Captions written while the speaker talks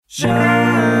Well,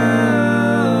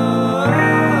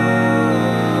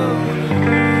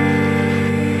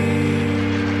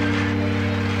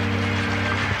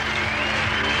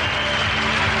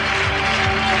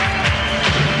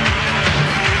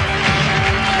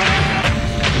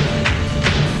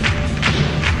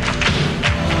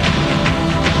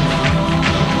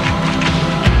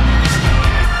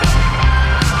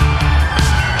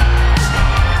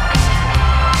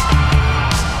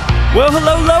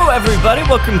 hello, everybody.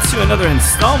 Welcome to another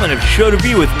installment of Show to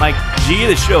Be with Mike G,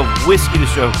 the show of whiskey, the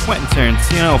show of Quentin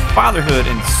Tarantino, fatherhood,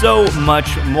 and so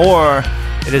much more.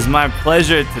 It is my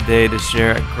pleasure today to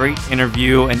share a great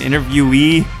interview, an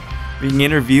interviewee being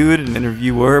interviewed, an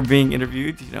interviewer being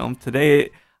interviewed. Today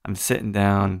I'm sitting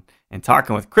down and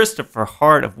talking with Christopher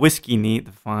Hart of Whiskey Neat,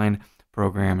 the fine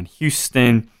program in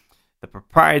Houston, the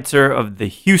proprietor of the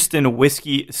Houston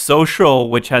Whiskey Social,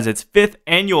 which has its 5th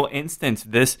annual instance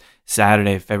this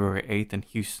Saturday, February 8th in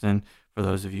Houston. For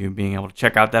those of you being able to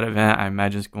check out that event, I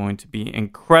imagine it's going to be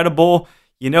incredible.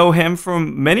 You know him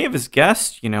from many of his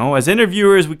guests. As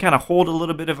interviewers, we kind of hold a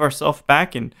little bit of ourselves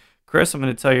back. And Chris, I'm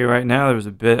going to tell you right now, there was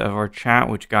a bit of our chat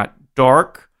which got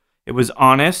dark. It was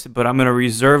honest, but I'm going to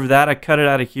reserve that. I cut it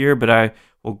out of here, but I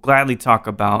will gladly talk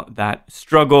about that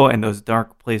struggle and those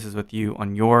dark places with you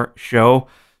on your show.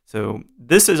 So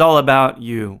this is all about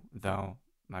you, though,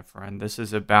 my friend. This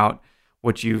is about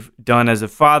what you've done as a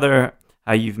father,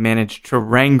 how you've managed to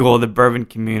wrangle the bourbon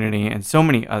community, and so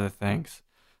many other things.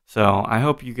 So I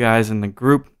hope you guys in the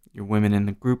group, your women in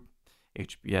the group,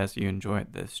 HBS, you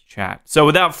enjoyed this chat. So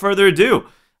without further ado,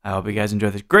 I hope you guys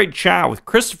enjoyed this great chat with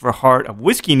Christopher Hart of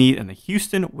Whiskey Neat and the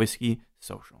Houston Whiskey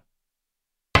Social.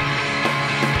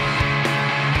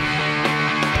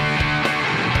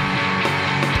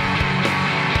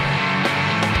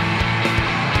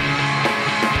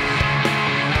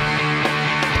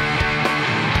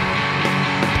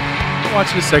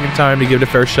 Watch it a second time to give it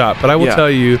a fair shot, but I will tell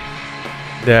you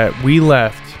that we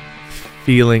left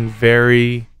feeling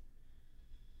very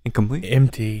incomplete,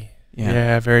 empty.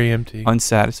 Yeah, very empty,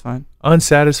 unsatisfied.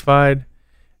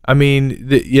 I mean,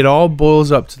 it all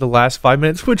boils up to the last 5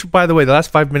 minutes, which, by the way, the last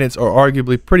 5 minutes are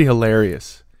arguably pretty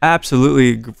hilarious.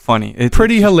 Absolutely funny. It's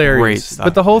pretty hilarious. Great stuff.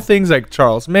 But the whole thing's like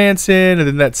Charles Manson,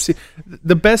 and then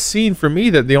the best scene for me,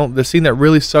 the scene that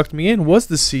really sucked me in was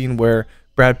the scene where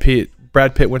Brad Pitt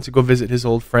went to go visit his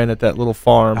old friend at that little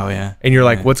farm. Oh, yeah. And you're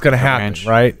like, what's going to happen, ranch.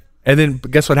 right? And then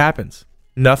guess what happens?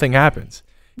 Nothing happens.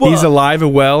 Well, he's alive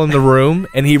and well in the room,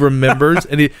 and he remembers.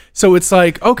 So it's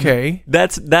like, okay.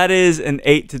 That is an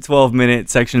 8 to 12 minute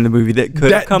section of the movie that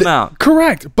could have come out.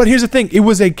 Correct. But here's the thing. It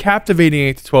was a captivating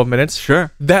 8 to 12 minutes.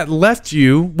 Sure. That left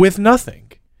you with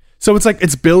nothing. So it's like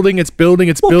it's building.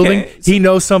 He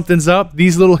knows something's up.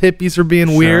 These little hippies are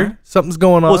being weird. Something's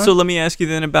going on. Well, so let me ask you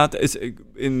then about this.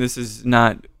 And this is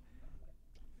not...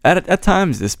 At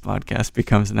times, this podcast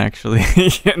becomes an actually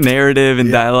narrative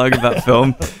and dialogue about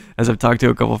film, as I've talked to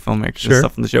a couple of filmmakers and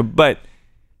stuff on the show. But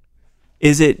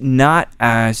is it not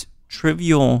as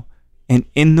trivial and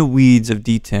in the weeds of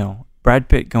detail? Brad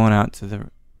Pitt going out to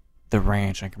the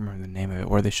ranch, I can remember the name of it,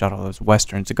 where they shot all those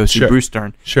westerns to go see Bruce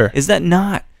Dern. Sure. Is that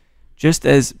not just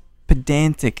as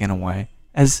pedantic in a way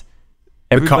as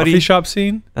everybody? The coffee shop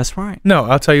scene? That's right. No,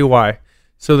 I'll tell you why.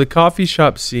 So the coffee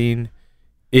shop scene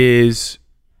is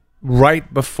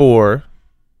right before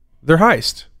their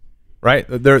heist, right?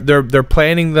 They're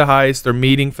planning the heist. They're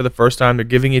meeting for the first time. They're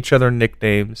giving each other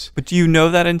nicknames. But do you know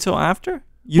that until after?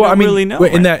 You don't really know.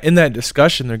 In that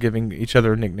discussion, they're giving each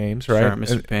other nicknames, right? Sure,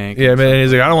 Mr. Pink. Yeah, man.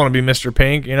 He's like, I don't want to be Mr.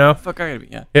 Pink, Fuck, I gotta be.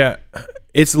 Yeah. Yeah,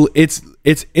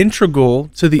 it's integral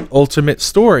to the ultimate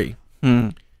story.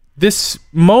 This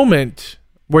moment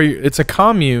where it's a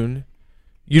commune,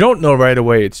 you don't know right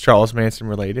away it's Charles Manson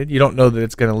related. You don't know that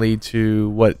it's going to lead to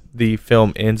what the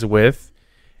film ends with,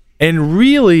 and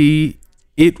really,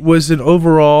 it was an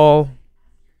overall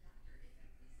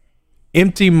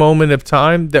empty moment of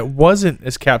time that wasn't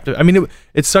as captive. I mean,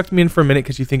 it sucked me in for a minute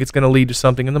because you think it's going to lead to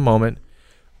something in the moment,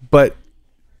 but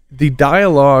the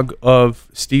dialogue of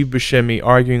Steve Buscemi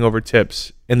arguing over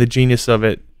tips and the genius of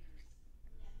it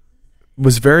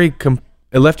was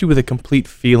it left you with a complete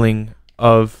feeling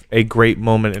of a great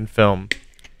moment in film.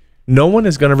 No one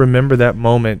is going to remember that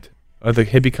moment of the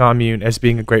hippie commune as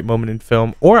being a great moment in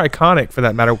film, or iconic for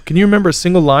that matter. Can you remember a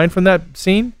single line from that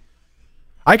scene?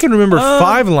 I can remember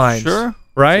 5 lines. Sure.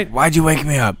 Right? Why'd you wake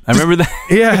me up? I remember that.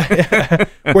 Yeah.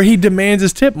 Where he demands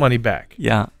his tip money back.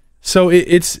 Yeah. So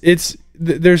there's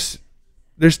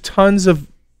tons of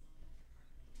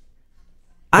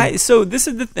So this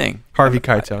is the thing. Harvey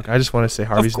Keitel. I just want to say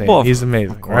Harvey's name. Well, He's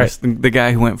amazing, of course. right? The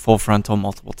guy who went full frontal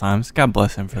multiple times. God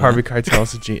bless him for Harvey that.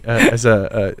 Keitel is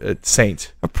a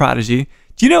saint. A prodigy.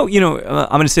 Do you know? I'm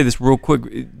going to say this real quick.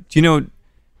 Do you know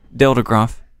Dale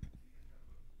DeGroff?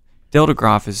 Dale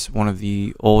DeGroff is one of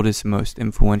the oldest, most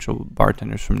influential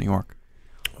bartenders from New York.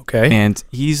 Okay. And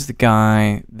he's the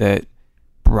guy that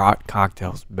brought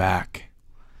cocktails back.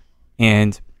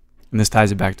 And this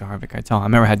ties it back to Harvey Keitel. I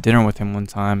remember I had dinner with him one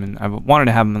time, and I wanted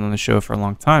to have him on the show for a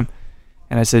long time.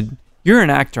 And I said, "You're an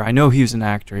actor." I know he was an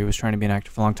actor. He was trying to be an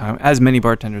actor for a long time, as many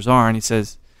bartenders are. And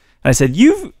I said,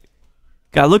 "You've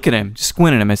got to look at him, just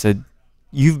squint at him." I said,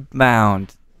 "You've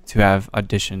bound to have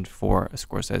auditioned for a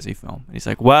Scorsese film." And he's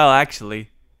like, "Well, actually,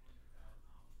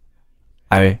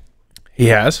 He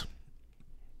has.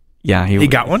 Yeah, he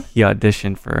got one? He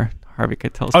auditioned for Harvey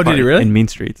Keitel's Oh, did he really? in Mean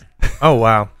Streets. Oh,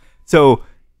 wow. So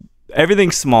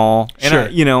everything's small, and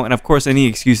Sure. and of course, any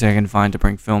excuse I can find to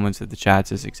bring film into the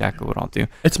chats is exactly what I'll do.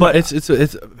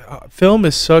 Film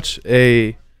is such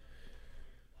a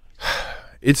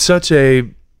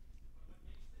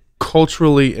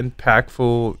culturally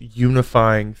impactful,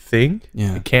 unifying thing.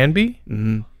 Yeah. It can be.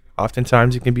 Mm-hmm.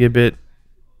 Oftentimes, it can be a bit,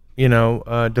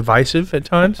 divisive at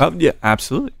times. Oh, yeah,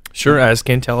 absolutely. Sure, as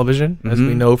can television, as we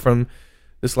Mhm. know from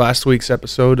this last week's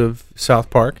episode of South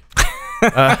Park.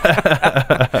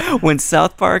 When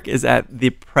South Park is at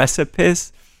the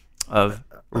precipice of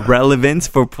relevance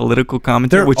for political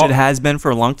commentary, They're which all- it has been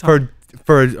for a long time.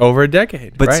 For over a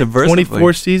decade, But right? subversively.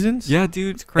 24 seasons. Yeah,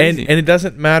 dude, it's crazy. And it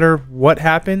doesn't matter what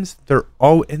happens. They're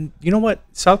all, and you know what?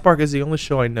 South Park is the only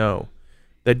show I know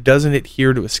that doesn't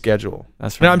adhere to a schedule.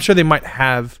 That's right. Now, I'm sure they might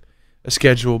have a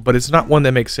schedule, but it's not one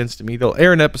that makes sense to me. They'll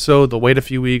air an episode, they'll wait a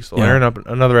few weeks, they'll air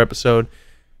another episode,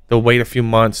 they'll wait a few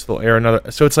months, they'll air another.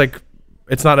 So it's like,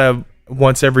 it's not a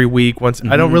once every week.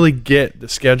 I don't really get the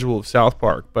schedule of South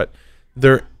Park, but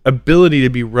their ability to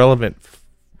be relevant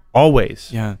always.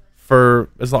 Yeah. For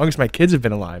as long as my kids have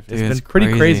been alive. Dude, It's it's been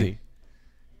pretty crazy.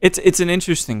 It's an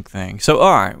interesting thing. So,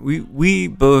 all right, we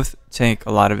both take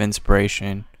a lot of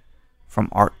inspiration from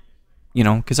art,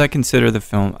 because I consider the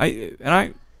film,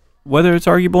 whether it's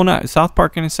arguable or not, South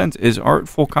Park in a sense is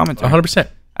artful commentary. 100%.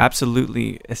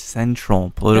 Absolutely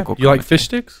essential political You like commentary. fish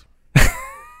sticks?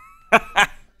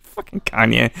 Fucking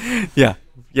Kanye. Yeah.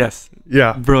 Yes.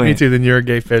 Yeah. Brilliant. Me too, then you're a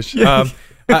gay fish.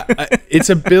 Its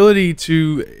ability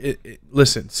to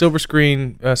listen, silver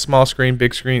screen, small screen,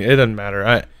 big screen, it doesn't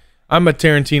matter. I'm a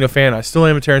Tarantino fan. I still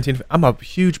am a Tarantino fan. I'm a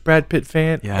huge Brad Pitt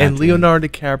fan. Yeah, and dude. Leonardo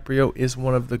DiCaprio is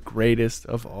one of the greatest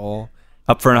of all.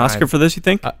 Up for an Oscar for this, you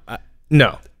think?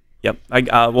 No. Yep.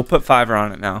 We'll put $5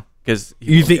 on it now because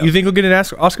You think he'll get an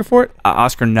Oscar for it?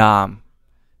 Oscar nom.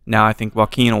 Now I think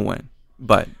Joaquin will win,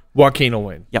 but Joaquin will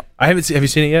win. Yep. I haven't seen. Have you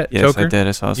seen it yet? yes, Joker? I did.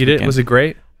 I saw this You did? weekend. Was it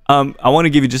great? I want to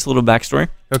give you just a little backstory.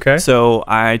 Okay. So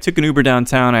I took an Uber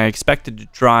downtown. I expected to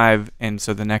drive, and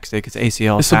so the next day, because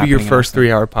ACL. This will be your first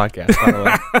 3-hour podcast, by the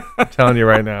way. I'm telling you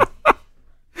right now.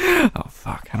 Oh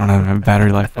fuck! I don't have a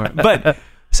battery life for it. But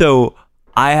so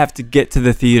I have to get to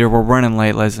the theater. We're running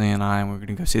late, Leslie and I, and we're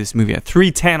gonna go see this movie at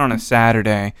 3:10 on a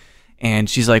Saturday. And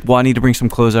she's like, "Well, I need to bring some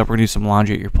clothes up. We're gonna do some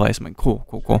laundry at your place." I'm like, "Cool.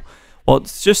 Well,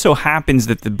 it just so happens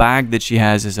that the bag that she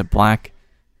has is a black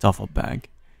duffel bag.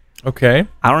 Okay.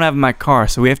 I don't have my car,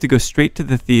 so we have to go straight to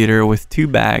the theater with 2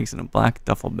 bags and a black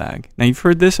duffel bag. Now, you've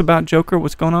heard this about Joker?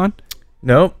 What's going on?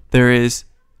 Nope. There is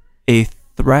a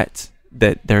threat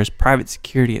that there's private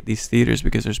security at these theaters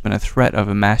because there's been a threat of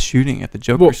a mass shooting at the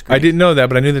Joker Well, screen. I didn't know that,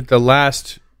 but I knew that the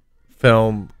last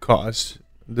film caused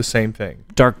the same thing.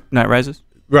 Dark Knight Rises?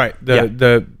 Right.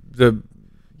 The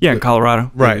Yeah, in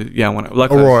Colorado. Right. Yeah,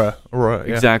 luckily. Aurora.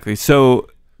 Yeah. Exactly. So,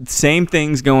 same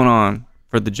things going on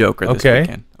for the Joker this Okay.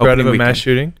 weekend. Threat of Opening a mass weekend.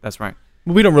 shooting. That's right.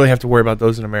 We don't really have to worry about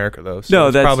those in America, though. So No,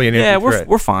 it's that's probably an empty threat.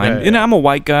 we're fine. Yeah, You know, I'm a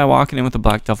white guy walking in with a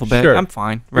black duffel bag. Sure. I'm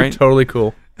fine, We're right? totally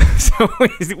cool. So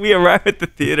we arrive at the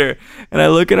theater, and I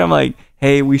look at him like,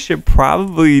 "Hey, we should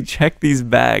probably check these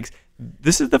bags."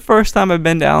 This is the first time I've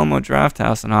been to Alamo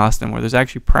Drafthouse in Austin, where there's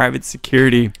actually private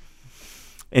security,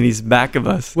 and he's back of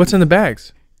us. What's in the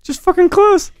bags? Just fucking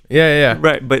close, Yeah.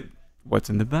 right? But what's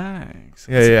in the bags?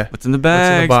 Yeah. What's in the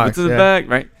bags? box? What's in the Yeah. bag?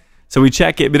 Right. So we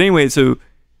check it, but anyway, so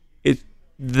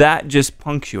that just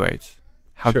punctuates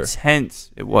how Sure. tense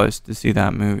it was to see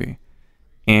that movie.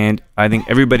 And I think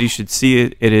everybody should see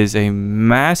it. It is a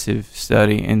massive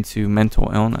study into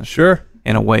mental illness Sure.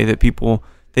 in a way that people,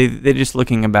 they're just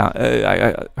looking about.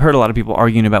 I heard a lot of people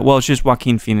arguing about, well, it's just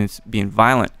Joaquin Phoenix being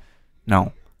violent.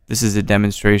 No, this is a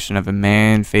demonstration of a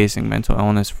man facing mental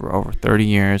illness for over 30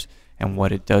 years and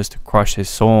what it does to crush his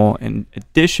soul in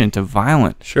addition to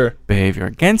violent Sure. behavior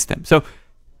against him. So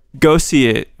Go see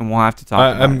it, and we'll have to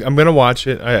talk about it. I'm going to watch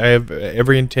it. I have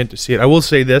every intent to see it. I will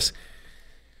say this.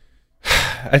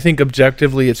 I think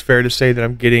objectively it's fair to say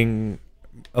that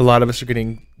a lot of us are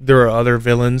getting, there are other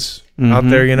villains out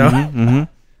there, you know?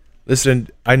 Listen,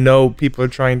 I know people are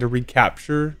trying to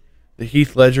recapture the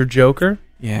Heath Ledger Joker.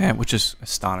 Yeah, which is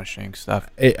astonishing stuff.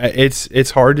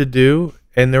 It's hard to do,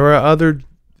 and there are other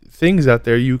things out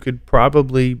there you could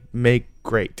probably make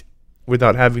great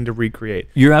without having to recreate.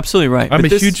 You're absolutely right. I'm a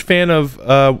huge fan of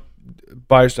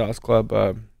Buyers Dallas Club.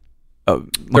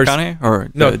 McConaughey? Or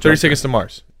 30 Seconds to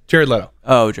Mars. Jared Leto.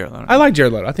 Oh, Jared Leto. I like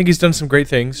Jared Leto. I think he's done some great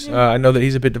things. I know that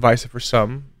he's a bit divisive for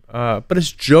some. But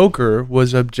his Joker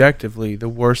was objectively the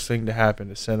worst thing to happen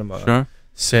to cinema. Sure.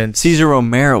 Since Cesar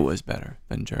Romero was better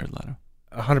than Jared Leto.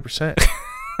 100%.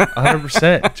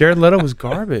 100%. Jared Leto was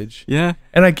garbage. Yeah.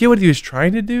 And I get what he was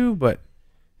trying to do, but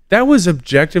that was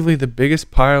objectively the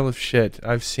biggest pile of shit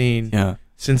I've seen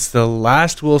since the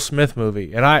last Will Smith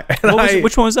movie.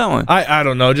 Which one was that one? I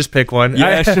don't know. Just pick one.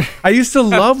 Yeah, sure. I used to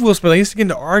love Will Smith. I used to get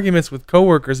into arguments with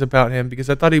coworkers about him because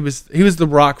I thought he was The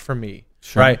Rock for me.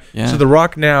 Sure. Right? Yeah. So The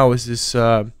Rock now is this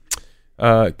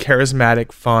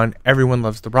charismatic, fun, everyone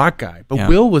loves The Rock guy. But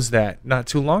Will was that not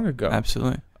too long ago.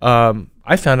 Absolutely.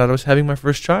 I found out I was having my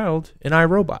first child in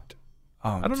iRobot.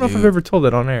 Oh, I don't know if I've ever told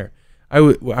that on air. I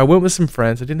went with some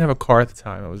friends. I didn't have a car at the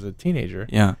time. I was a teenager.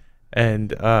 Yeah.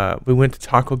 And we went to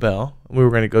Taco Bell. And we were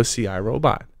going to go see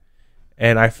iRobot.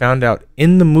 And I found out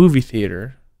in the movie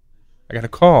theater, I got a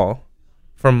call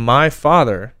from my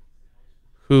father,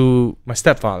 my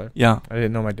stepfather. Yeah. I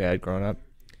didn't know my dad growing up.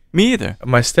 Me either.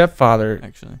 My stepfather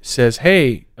actually says,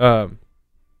 "Hey,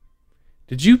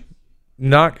 did you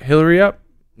knock Hillary up,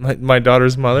 my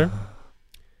daughter's mother?"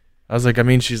 I was like, I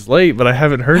mean, she's late, but I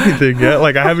haven't heard anything yet.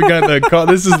 Like, I haven't gotten a call.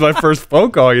 This is my first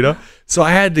phone call, you know? So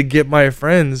I had to get my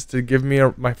friends to give me,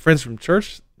 my friends from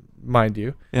church, mind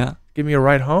you, give me a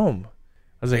ride home.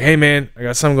 I was like, hey, man, I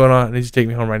got something going on. I need you to take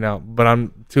me home right now. But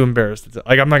I'm too embarrassed.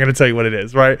 I'm not going to tell you what it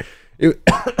is, right?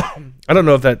 I don't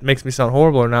know if that makes me sound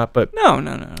horrible or not, but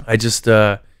No. I just,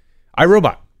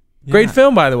 iRobot. Great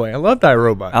film, by the way. I loved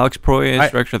iRobot. Alex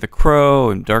Proyas, director of The Crow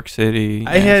and Dark City.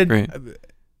 I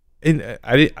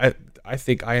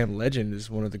think I Am Legend is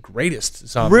one of the greatest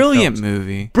zombie Brilliant films.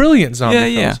 movie. Brilliant zombie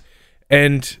films. Yeah.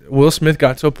 And Will Smith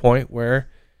got to a point where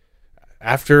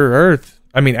after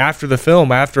the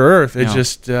film, After Earth, it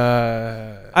just...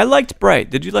 I liked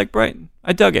Bright. Did you like Bright?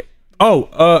 I dug it.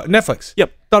 Oh, Netflix.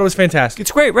 Yep. Thought it was fantastic.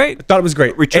 It's great, right? I thought it was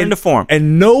great. Return to form.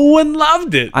 And no one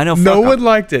loved it. I know. No one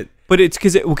liked it. But it's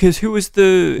because who was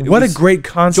the... What a great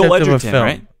concept Joel of a Edgerton, film.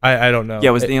 right? I don't know.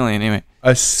 Yeah, it was the alien anyway.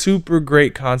 A super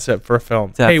great concept for a film.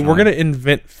 Definitely. Hey, we're going to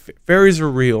invent... Fairies are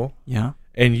real. Yeah.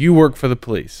 And you work for the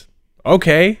police.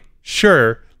 Okay,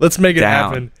 sure. Let's make it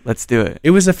happen. Let's do it.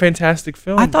 It was a fantastic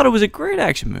film. I thought it was a great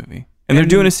action movie. And they're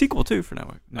doing a sequel, too, for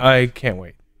now. I can't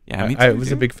wait. Yeah, me too. I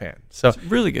was a big fan. So it's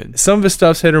really good. Some of his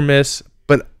stuff's hit or miss,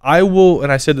 but I will,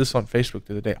 and I said this on Facebook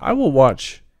the other day, I will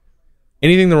watch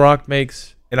anything The Rock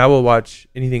makes, and I will watch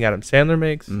anything Adam Sandler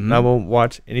makes, and I will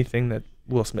watch anything that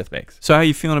Will Smith makes. So how are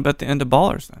you feeling about the end of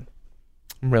Ballers, then?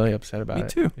 I'm really upset about it. Me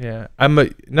too. Yeah.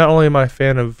 Not only am I a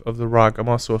fan of The Rock, I'm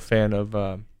also a fan of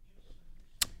the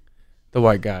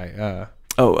white guy.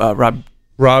 Rob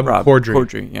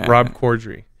Corddry. Yeah, Rob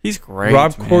Corddry. He's great.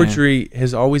 Rob Corddry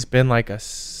has always been like the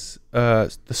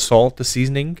salt, the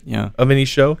seasoning of any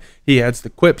show. He adds the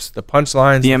quips, the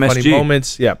punchlines, the funny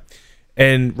moments. Yeah.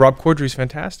 And Rob Corddry's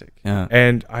fantastic. Yeah.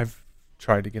 And I've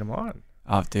tried to get him on.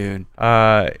 Oh, dude.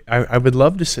 I would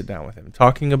love to sit down with him.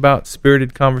 Talking about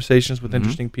spirited conversations with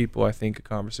interesting people, I think a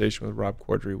conversation with Rob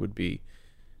Corddry would be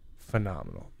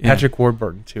phenomenal. Yeah. Patrick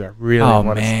Warburton, too. I really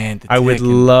want to. I would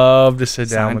love to sit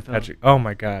down with Patrick. Oh,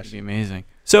 my gosh. It'd be amazing.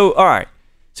 So, all right.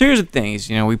 So here's the thing is,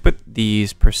 we put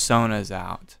these personas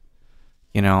out,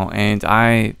 and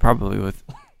I probably with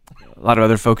a lot of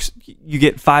other folks, you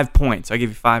get 5 points. I give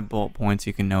you 5 bullet points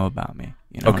you can know about me.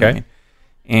 You know what I mean?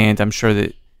 And I'm sure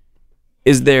that,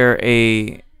 is there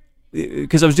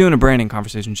because I was doing a branding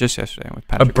conversation just yesterday with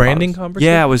Patrick. A branding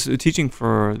conversation? Yeah, I was teaching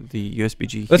for the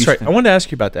USBG. That's Houston. Right. I wanted to ask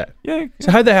you about that. Yeah.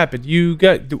 So how'd that happen?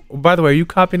 By the way, are you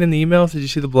copying in the emails? Did you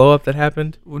see the blow up that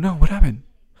happened? Well, no, what happened?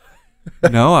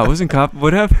 No, I wasn't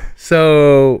what happened?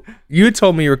 So you had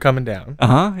told me you were coming down.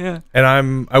 Yeah.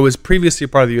 And I was previously a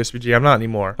part of the USBG. I'm not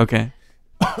anymore. Okay.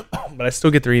 But I still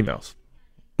get their emails.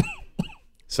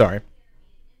 Sorry.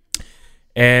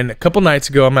 And a couple nights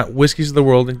ago, I'm at Whiskeys of the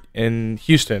World in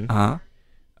Houston.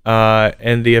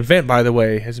 And the event, by the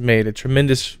way, has made a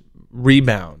tremendous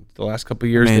rebound. The last couple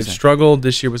of years, they've struggled.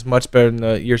 This year was much better than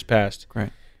the years past. Great.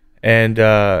 And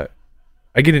I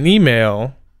get an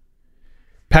email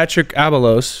Patrick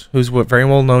Abelos, who's very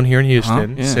well known here in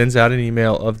Houston, yeah. sends out an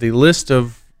email of the list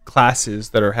of classes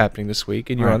that are happening this week,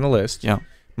 and you're Right. on the list. Yeah.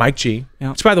 Mike G.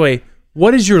 Yeah. Which, by the way,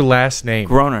 what is your last name?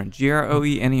 Groner.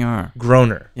 Groener.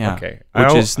 Groner. Yeah. Okay.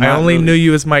 Which I only knew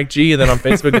you as Mike G, and then on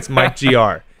Facebook it's Mike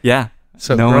GR. Yeah.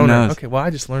 So no Groner. one knows. Okay, well, I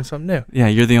just learned something new. Yeah,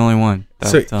 you're the only one.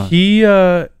 So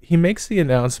he makes the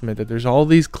announcement that there's all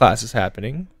these classes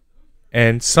happening,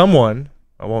 and someone,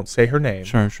 I won't say her name,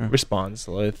 Sure. responds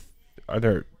with, are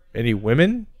there any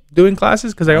women doing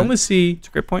classes? Because I only see... It's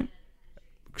a great point.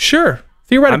 Sure. I'm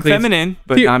Theoretically, feminine,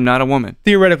 but I'm not a woman.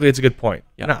 theoretically, it's a good point.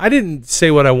 Yeah. Now, I didn't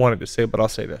say what I wanted to say, but I'll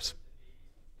say this.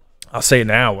 I'll say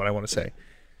now what I want to say.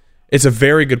 It's a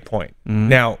very good point. Mm-hmm.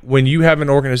 Now, when you have an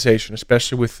organization,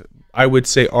 especially with, I would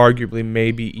say arguably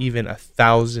maybe even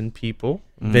 1,000 people,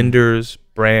 vendors,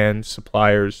 brands,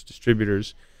 suppliers,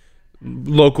 distributors,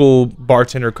 local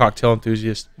bartender, cocktail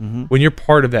enthusiast, when you're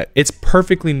part of that, it's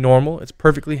perfectly normal, it's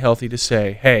perfectly healthy to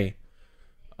say, hey,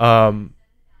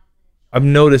 I've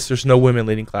noticed there's no women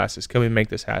leading classes. Can we make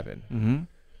this happen? Mm-hmm.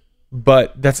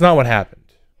 But that's not what happened,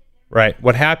 right?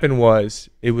 What happened was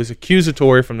it was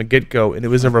accusatory from the get-go, and it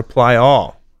was a reply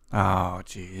all. Oh,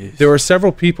 jeez. There are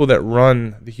several people that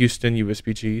run the Houston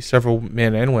USBG, several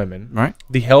men and women. Right.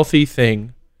 The healthy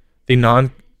thing, the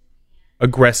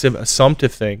non-aggressive,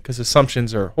 assumptive thing, because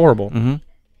assumptions are horrible, Mm-hmm.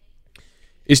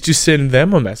 is to send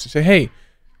them a message. Say, hey,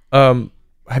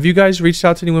 have you guys reached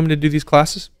out to any women to do these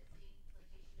classes?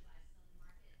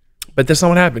 But that's not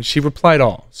what happened. She replied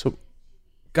all. So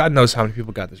God knows how many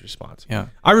people got this response. Yeah.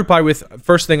 I replied with,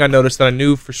 first thing I noticed that I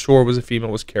knew for sure was a female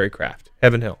was Carrie Craft,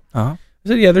 Heaven Hill. Uh-huh. I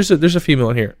said, yeah, there's a female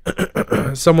in here.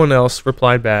 Someone else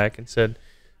replied back and said,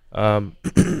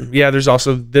 yeah, there's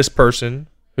also this person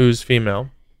who's female.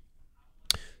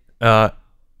 So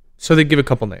they give a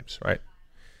couple names, right?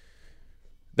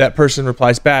 That person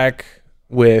replies back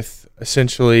with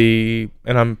essentially,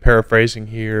 and I'm paraphrasing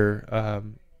here,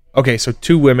 okay, so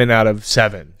 2 women out of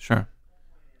 7. Sure.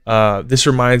 This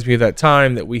reminds me of that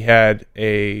time that we had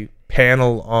a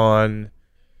panel on...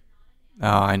 Oh,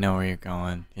 I know where you're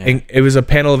going. Yeah. It was a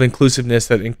panel of inclusiveness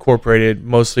that incorporated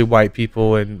mostly white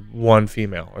people and 1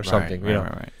 female or something.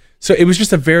 Right. So it was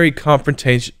just a very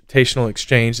confrontational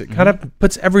exchange that kind of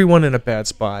puts everyone in a bad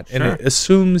spot, and it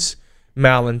assumes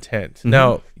malintent.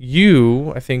 Now,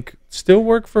 you, I think, still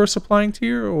work for a supplying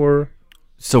tier, or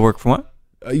Still work for what?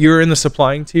 You're in the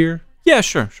supplying tier? Yeah,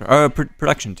 sure.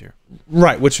 Production tier.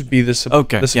 Right, which would be the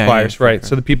suppliers, yeah, right? sure.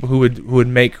 So the people who would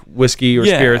make whiskey or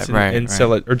Yeah, spirits right, and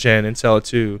sell it, or gin, and sell it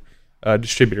to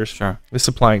distributors. Sure. The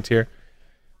supplying tier.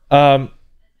 When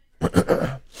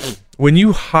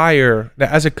you hire, now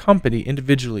as a company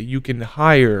individually, you can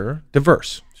hire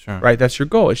diverse. Sure. Right, that's your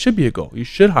goal. It should be a goal. You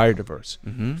should hire diverse.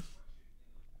 Mm-hmm.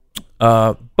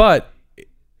 But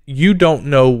you don't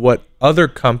know what other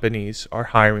companies are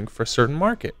hiring for a certain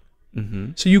market.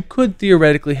 Mm-hmm. So you could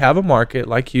theoretically have a market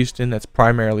like Houston that's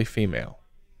primarily female,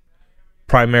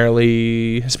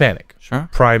 primarily Hispanic, Sure.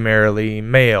 primarily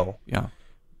male. Yeah.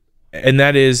 And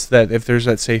that is that if there's,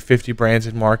 let's say, 50 brands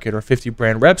in market or 50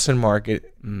 brand reps in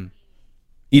market,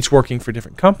 each working for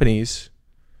different companies,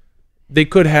 they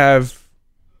could have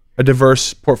a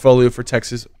diverse portfolio for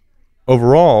Texas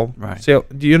overall. Right. So,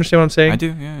 do you understand what I'm saying? I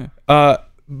do, yeah.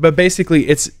 But basically,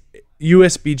 it's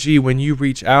USBG. When you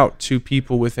reach out to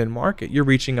people within market, you're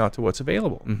reaching out to what's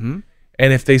available. Mm-hmm.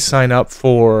 And if they sign up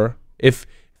for, if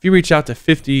you reach out to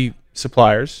 50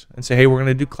 suppliers and say, hey, we're going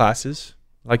to do classes,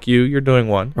 like you're doing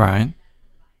one. Right.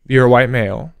 You're a white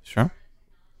male. Sure.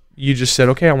 You just said,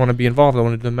 okay, I want to be involved. I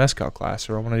want to do a mezcal class,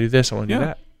 or I want to do this, I want to do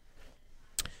that.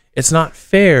 It's not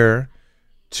fair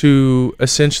to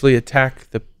essentially attack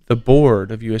the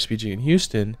board of USBG in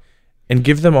Houston and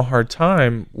give them a hard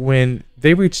time when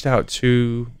they reached out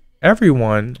to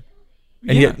everyone,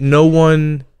 and yet no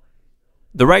one...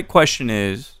 The right question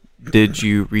is, did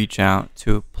you reach out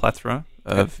to a plethora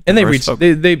of And they diverse reached folk?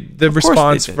 the Of course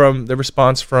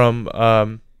response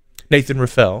from Nathan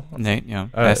Raffel. Nate,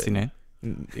 Nasty Nate.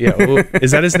 Yeah, well,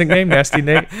 is that his nickname, Nasty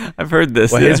Nate? I've heard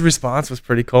this. Well, yeah. his response was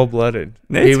pretty cold-blooded.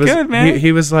 Nate's good, man.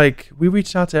 He was like, we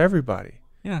reached out to everybody.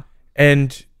 Yeah.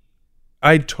 And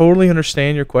I totally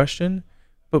understand your question,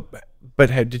 but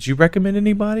did you recommend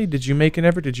anybody? Did you make an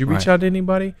effort? Did you reach out to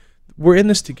anybody? We're in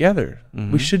this together.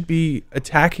 Mm-hmm. We should be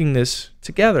attacking this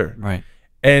together. Right.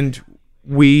 And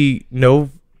we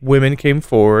know women came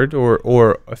forward,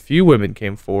 or a few women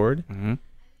came forward.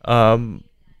 Mm-hmm.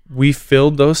 We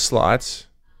filled those slots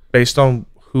based on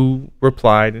who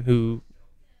replied and who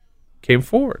came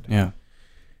forward. Yeah.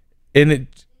 And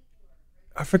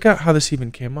I forgot how this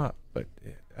even came up, but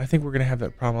I think we're going to have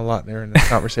that problem a lot there in this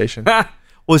conversation.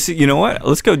 Well, see, you know what?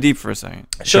 Let's go deep for a second.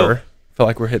 Sure. felt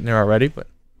like we're hitting there already, but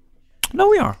No,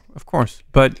 we are, of course.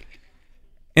 But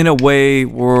in a way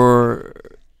where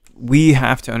we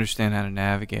have to understand how to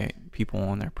navigate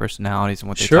people and their personalities and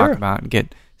what they Sure. talk about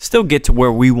and still get to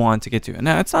where we want to get to. And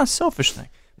now, it's not a selfish thing,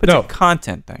 but No. it's a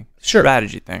content thing, Sure.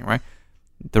 strategy thing, right?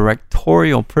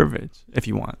 Directorial privilege, if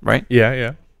you want, right?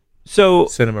 yeah. So,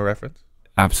 Cinema reference.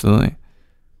 absolutely.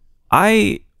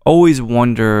 I always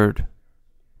wondered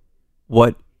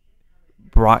what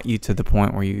brought you to the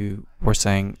point where you were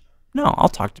saying, no, I'll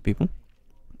talk to people.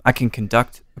 I can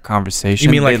conduct a conversation.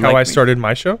 You mean like They how I me. started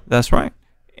my show? That's right.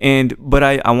 But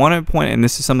I want to point, and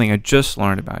this is something I just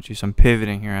learned about you, so I'm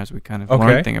pivoting here as we kind of Okay.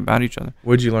 learn things about each other.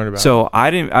 What'd you learn about? So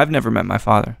I've never met my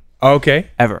father, Okay,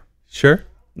 ever. sure.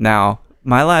 Now,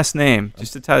 my last name,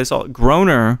 just to tell this all,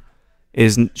 Groner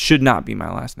should not be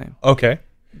my last name. Okay,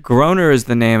 Groner is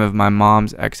the name of my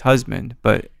mom's ex-husband,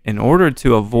 but in order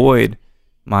to avoid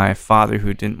my father,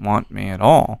 who didn't want me at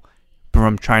all,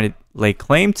 from trying to lay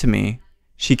claim to me,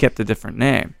 she kept a different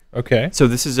name. okay, So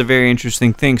this is a very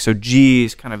interesting thing. So G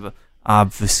is kind of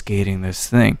obfuscating this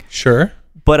thing. sure.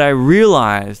 But I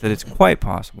realize that it's quite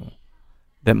possible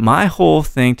that my whole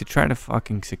thing to try to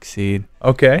fucking succeed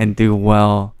Okay, and do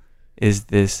well is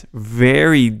this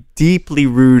very deeply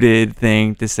rooted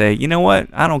thing to say, you know what?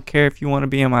 I don't care if you want to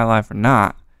be in my life or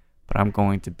not, but I'm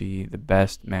going to be the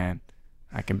best man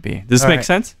I can be. Does this All make right.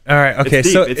 sense? all right. Okay,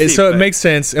 It's so deep, it's so deep, it but- makes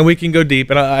sense, and we can go deep.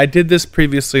 And I did this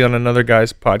previously on another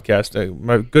guy's podcast.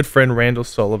 My good friend Randall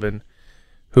Sullivan,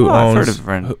 who Oh, I've owns heard of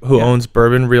Randall. who Yeah. owns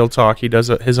Bourbon Real Talk. He does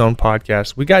his own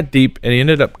podcast. We got deep, and he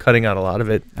ended up cutting out a lot of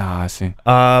it. Ah, I see.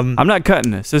 Um, I'm not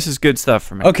cutting this. This is good stuff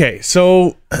for me. Okay,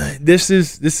 so this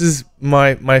is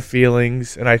my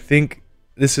feelings, and I think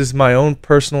this is my own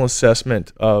personal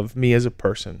assessment of me as a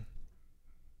person.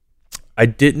 I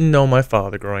didn't know my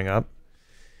father growing up,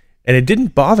 and it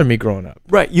didn't bother me growing up.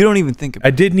 Right. You don't even think about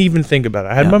I didn't even think about it.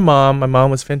 I had Yeah. my mom. My mom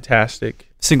was fantastic.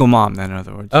 single mom, then, in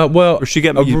other words. Well, Or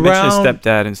you mentioned a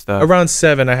stepdad and stuff. around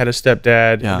 7, I had a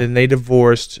stepdad, Yeah. and then they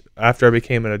divorced after I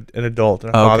became an adult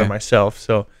and a Oh, father okay. myself.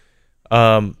 So,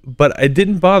 but it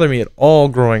didn't bother me at all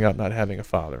growing up not having a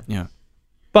father. Yeah.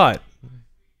 But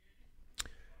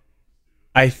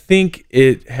I think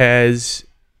it has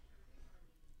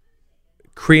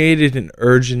created an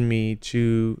urge in me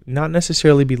to not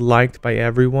necessarily be liked by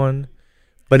everyone,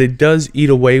 but it does eat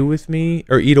away with me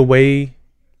or eat away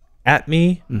at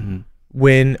me Mm-hmm.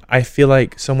 when I feel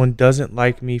like someone doesn't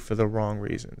like me for the wrong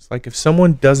reasons. Like if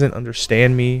someone doesn't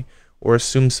understand me or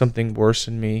assumes something worse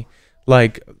in me,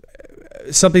 like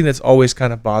something that's always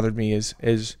kind of bothered me is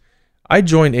I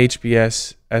joined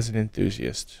HBS as an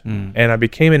enthusiast, Mm. and I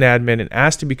became an admin and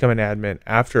asked to become an admin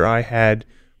after I had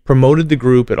promoted the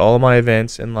group at all of my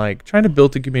events and like trying to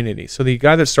build the community. So the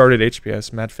guy that started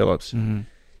HBS, Matt Phillips, Mm-hmm.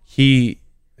 he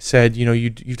said, you know,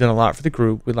 you've done a lot for the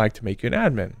group. We'd like to make you an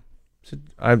admin. I said,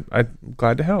 I'm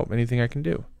glad to help. Anything I can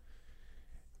do.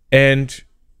 And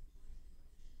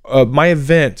my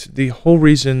event, the whole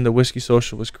reason the Whiskey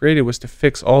Social was created was to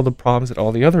fix all the problems at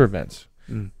all the other events.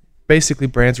 Mm. Basically,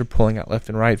 brands were pulling out left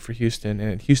and right for Houston,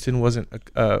 and Houston wasn't,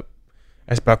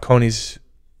 as Balcones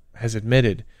has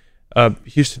admitted,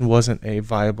 Houston wasn't a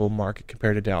viable market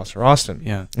compared to Dallas or Austin.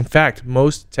 Yeah. In fact,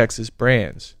 most Texas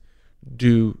brands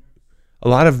do, a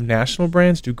lot of national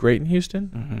brands do great in Houston.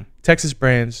 Mm-hmm. Texas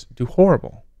brands do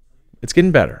horrible. It's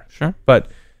getting better. Sure. But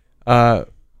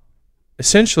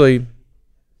essentially,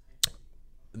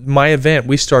 my event,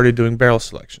 we started doing barrel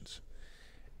selections.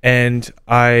 And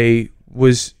I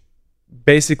was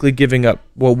basically giving up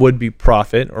what would be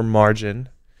profit or margin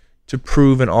to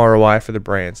prove an ROI for the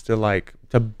brands,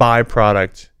 to buy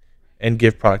product and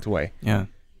give product away. Yeah.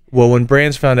 Well, when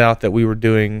brands found out that we were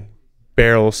doing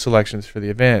barrel selections for the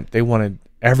event,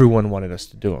 everyone wanted us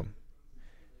to do them.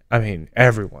 I mean,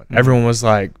 everyone. Mhm. Everyone was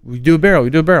like, we do a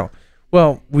barrel.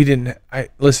 Well, we didn't.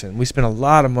 Listen, we spent a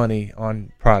lot of money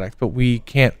on product, but we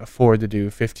can't afford to do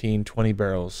 15, 20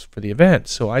 barrels for the event.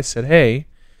 So I said, hey,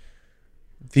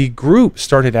 the group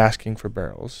started asking for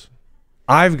barrels.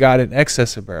 I've got an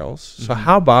excess of barrels. So Mhm.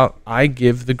 how about I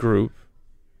give the group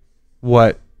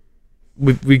what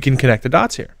we can connect the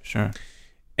dots here. Sure.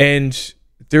 And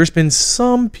there's been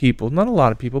some people, not a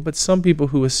lot of people, but some people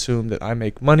who assume that I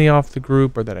make money off the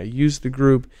group or that I use the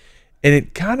group. And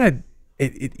it kind of,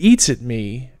 it eats at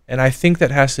me. And I think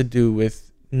that has to do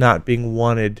with not being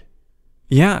wanted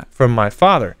Yeah. from my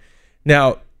father.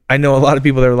 Now, I know a lot of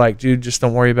people that are like, dude, just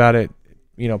don't worry about it.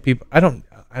 You know, people, I don't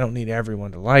need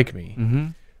everyone to like me. Mm-hmm.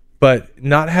 But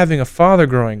not having a father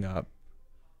growing up,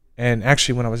 and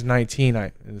actually when I was 19,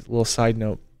 a little side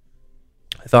note,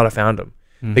 I thought I found him.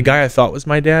 Mm-hmm. The guy I thought was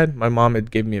my dad, my mom had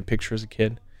given me a picture as a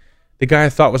kid. the guy I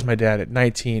thought was my dad at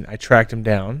 19, I tracked him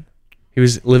down. He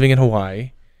was living in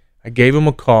Hawaii. I gave him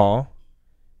a call,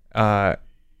 and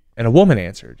a woman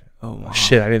answered. Oh, wow.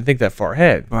 Shit, I didn't think that far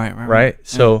ahead. Right.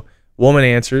 So, woman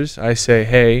answers. I say,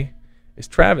 hey, is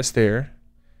Travis there?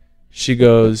 She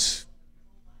goes,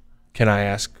 can I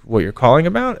ask what you're calling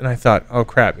about? And I thought, oh,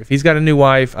 crap. If he's got a new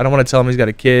wife, I don't want to tell him he's got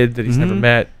a kid that he's never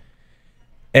met.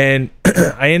 And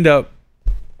I end up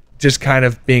just kind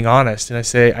of being honest. And I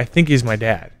say, I think he's my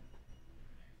dad.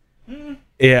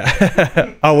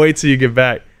 Yeah. I'll wait till you get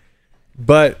back.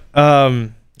 But,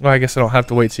 well, I guess I don't have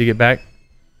to wait till you get back.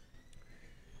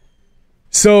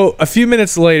 So a few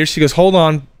minutes later, she goes, hold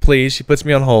on, please. She puts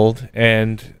me on hold.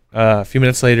 And a few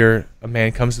minutes later, a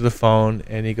man comes to the phone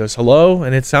and he goes, hello.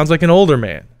 And it sounds like an older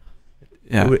man.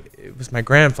 Yeah. It was my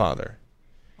grandfather.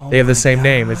 They have the same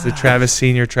name. It's the Travis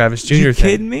Sr., Travis Jr. You thing.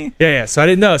 kidding me? Yeah. So I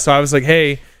didn't know. So I was like,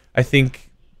 hey, I think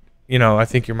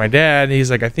you're my dad. And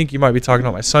he's like, I think you might be talking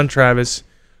about my son, Travis,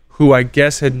 who I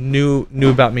guess knew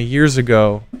about me years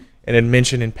ago and had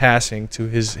mentioned in passing to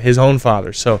his own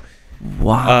father. So,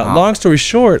 wow. Long story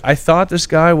short, I thought this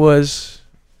guy was,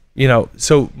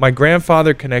 so my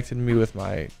grandfather connected me with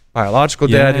my biological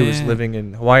dad who was living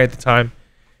in Hawaii at the time.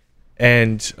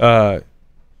 And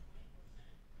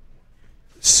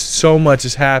so much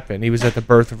has happened. He was at the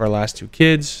birth of our last two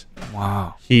kids.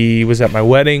 Wow. He was at my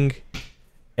wedding.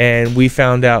 And we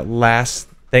found out last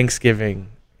Thanksgiving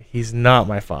he's not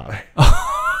my father.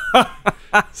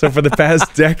 So for the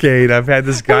past decade, I've had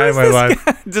this guy in my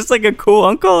life. Just like a cool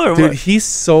uncle or Dude, what? he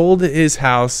sold his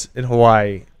house in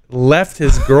Hawaii, left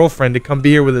his girlfriend to come be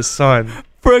here with his son.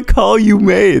 For a call you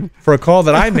made. For a call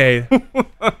that I made.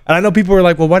 And I know people were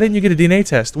like, well, why didn't you get a DNA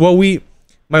test? Well,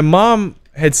 my mom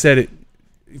had said it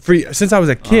since I was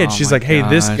a kid. Oh She's my like, hey,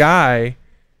 this guy,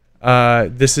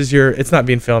 this is it's not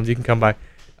being filmed. You can come by.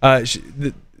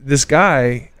 This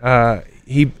guy,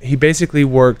 he basically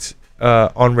worked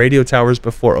on radio towers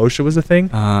before OSHA was a thing,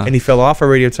 and he fell off a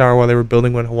radio tower while they were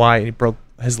building one in Hawaii, and he broke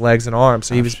his legs and arms.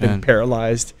 So he was been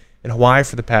paralyzed in Hawaii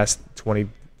for the past 20,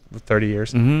 30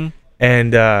 years. Mm-hmm.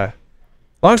 And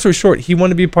long story short, he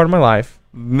wanted to be a part of my life.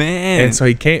 Man. And so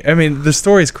he came. I mean, the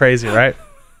story's crazy, right?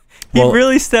 He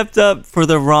really stepped up for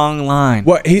the wrong line.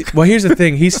 Well, here's the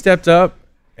thing. He stepped up,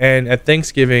 and at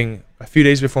Thanksgiving, a few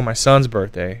days before my son's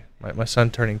birthday, my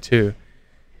son turning 2,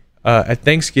 at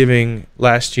Thanksgiving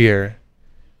last year,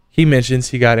 he mentions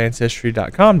he got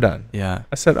Ancestry.com done. Yeah.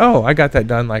 I said, oh, I got that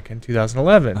done like in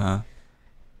 2011.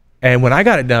 And when I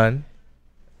got it done,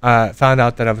 I found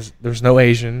out that there's no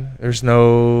Asian, there's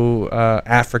no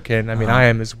African. I mean, I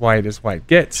am as white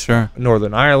gets. Sure.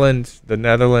 Northern Ireland, the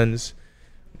Netherlands,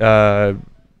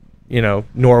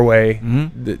 Norway,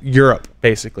 Europe,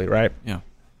 basically, right? Yeah.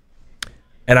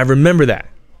 And I remember that.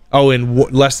 Oh, and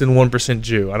less than 1%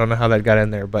 Jew. I don't know how that got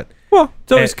in there, but well,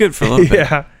 it's always good for a little bit.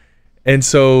 Yeah. And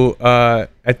so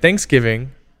at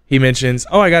Thanksgiving, he mentions,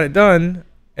 "Oh, I got it done,"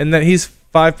 and that he's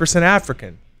 5%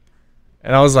 African.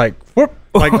 And I was like, whoop,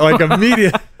 like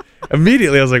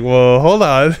immediately I was like, "Well, hold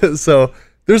on." So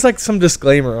there's like some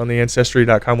disclaimer on the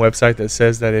Ancestry.com website that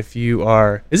says that if you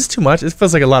are, is this too much? It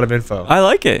feels like a lot of info. I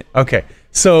like it. Okay,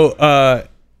 so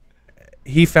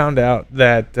he found out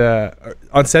that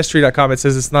on Ancestry.com it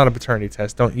says it's not a paternity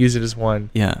test. Don't use it as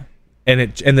one. Yeah. And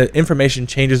the information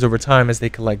changes over time as they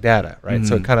collect data, right?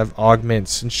 So it kind of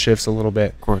augments and shifts a little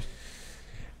bit. Of course.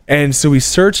 And so we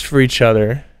searched for each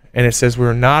other, and it says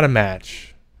we're not a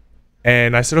match.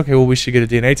 And I said, okay, well, we should get a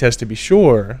DNA test to be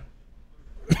sure.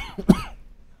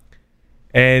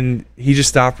 And he just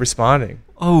stopped responding.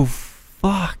 Oh,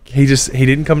 fuck. He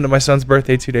didn't come to my son's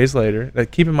birthday 2 days later.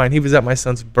 Keep in mind, he was at my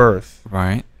son's birth.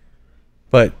 Right.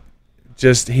 But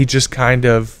he just kind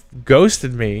of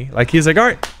ghosted me. Like, he's like, all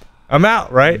right, I'm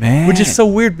out, right? Man. Which is so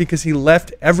weird because he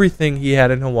left everything he had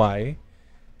in Hawaii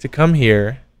to come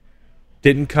here.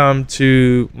 Didn't come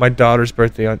to my daughter's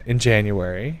birthday in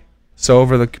January. So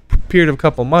over the period of a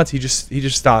couple months, he just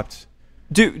stopped.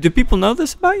 Do people know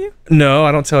this about you? No,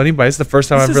 I don't tell anybody. It's the first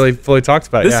time I've really fully talked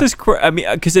about it. This is I mean,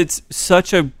 because it's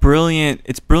such a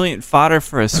brilliant fodder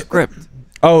for a script.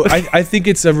 Oh, I think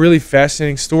it's a really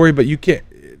fascinating story, but you can't.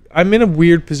 I'm in a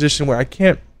weird position where I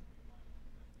can't.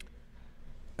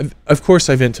 Of course,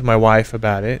 I vent to my wife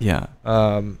about it. Yeah.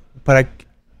 But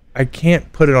I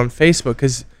can't put it on Facebook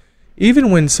because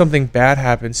even when something bad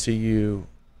happens to you,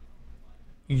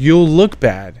 you'll look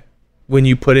bad when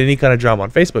you put any kind of drama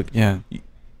on Facebook. Yeah.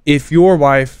 If your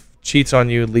wife cheats on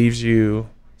you, leaves you,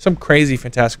 some crazy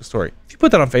fantastical story, if you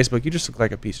put that on Facebook, you just look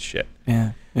like a piece of shit.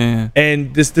 Yeah. Yeah.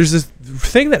 And there's this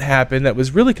thing that happened that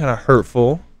was really kind of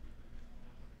hurtful.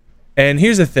 And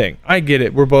here's the thing. I get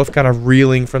it. We're both kind of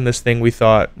reeling from this thing we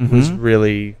thought was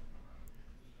really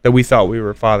that we thought we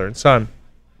were father and son.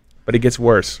 But it gets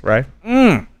worse, right?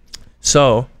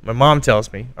 So my mom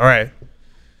tells me, all right,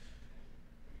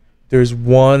 there's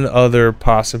one other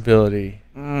possibility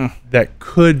that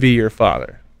could be your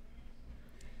father.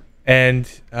 And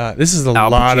this is a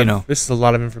Al lot Pacino.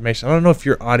 of information. I don't know if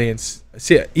your audience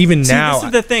even now. This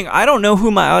is the thing. I don't know who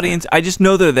my audience. I just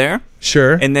know they're there.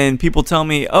 Sure. And then people tell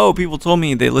me, people told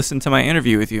me they listened to my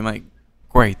interview with you. I'm like,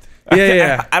 great.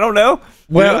 Yeah. I don't know.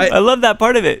 Well, I love that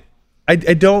part of it. I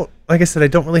don't, like I said, I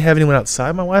don't really have anyone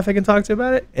outside my wife I can talk to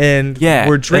about it. And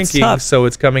we're that's drinking, tough. so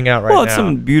it's coming out right now. Well, it's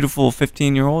some beautiful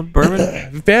 15-year-old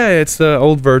bourbon. Yeah, it's the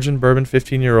Old Virgin Bourbon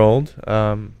 15-year-old.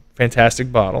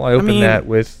 Fantastic bottle. I opened that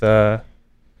with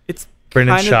it's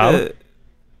Brendan kind Schaub. of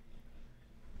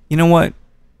you know what?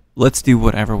 Let's do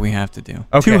whatever we have to do.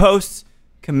 Okay. Two hosts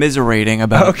commiserating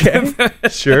about. Okay,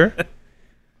 sure.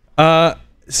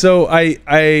 So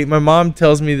my mom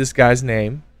tells me this guy's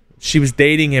name. She was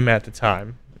dating him at the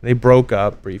time. They broke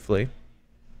up briefly.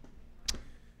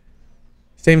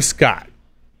 His name's Scott.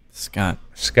 Scott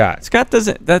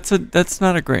doesn't. That's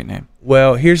not a great name.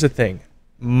 Well, here's the thing.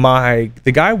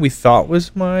 The guy we thought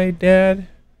was my dad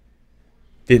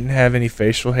didn't have any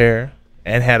facial hair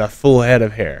and had a full head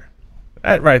of hair.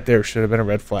 That right there should have been a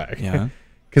red flag. Yeah.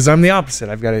 Because I'm the opposite.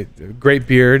 I've got a great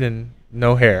beard and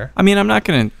no hair. I mean, I'm not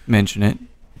going to mention it,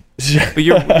 but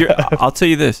you're. I'll tell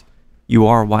you this: you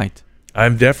are white.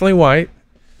 I'm definitely white.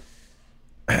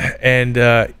 And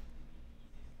so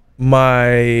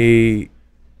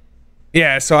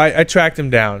I tracked him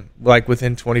down. Like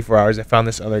within 24 hours, I found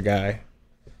this other guy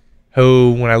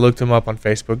who, when I looked him up on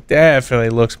Facebook, definitely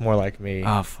looks more like me.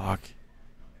 Oh, fuck.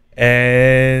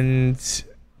 And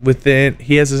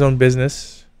he has his own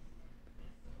business.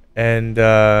 And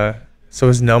so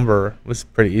his number was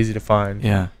pretty easy to find.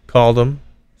 Yeah. Called him,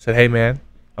 said, hey, man,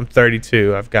 I'm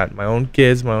 32. I've got my own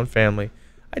kids, my own family.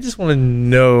 I just want to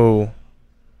know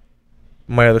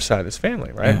my other side of this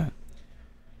family, right? Yeah.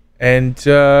 And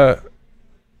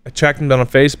I tracked him down on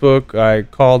Facebook. I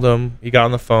called him. He got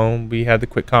on the phone. We had the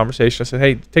quick conversation. I said,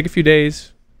 hey, take a few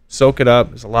days, soak it up.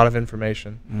 There's a lot of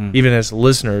information, even as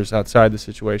listeners outside the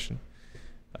situation.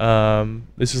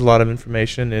 This is a lot of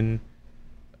information. And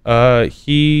a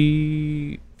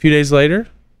few days later,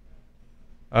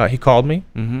 he called me.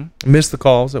 Missed the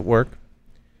calls at work.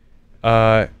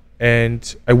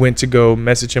 And I went to go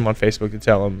message him on Facebook to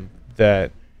tell him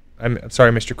that I'm sorry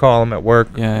I missed your call. I'm at work.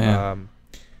 Yeah.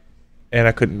 And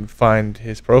I couldn't find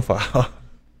his profile.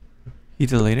 He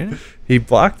deleted it? He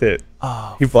blocked it.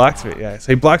 Oh, he blocked me, yeah.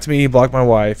 So he blocked me, he blocked my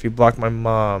wife, he blocked my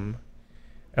mom.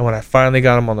 And when I finally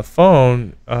got him on the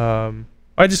phone,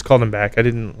 I just called him back. I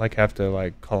didn't have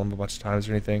to call him a bunch of times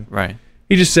or anything. Right.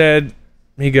 He just said,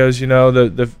 he goes,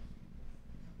 the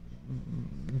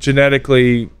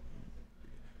genetically,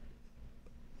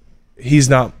 he's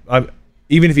not,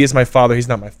 even if he is my father, he's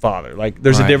not my father.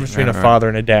 There's a difference between a father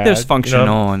and a dad. There's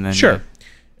functional and then... Sure.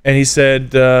 And he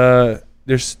said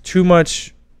there's too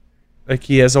much,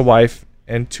 he has a wife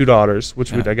and 2 daughters,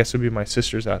 which I guess would be my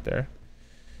sisters out there,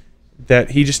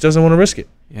 that he just doesn't want to risk it.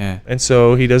 Yeah. And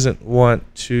so he doesn't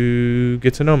want to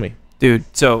get to know me. Dude,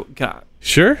 so...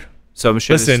 Sure. So I'm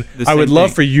sure listen, I would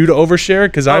love for you to overshare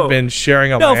because I've been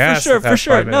sharing on my ass. No, for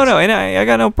sure. No, and I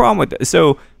got no problem with it.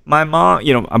 So my mom,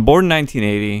 I'm born in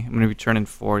 1980. I'm going to be turning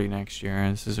 40 next year.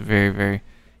 And this is a very, very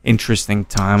interesting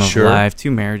time of life. 2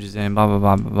 marriages in, blah, blah,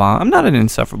 blah, blah, blah. I'm not an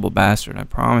insufferable bastard, I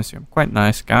promise you. I'm quite a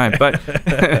nice guy. But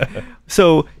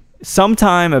so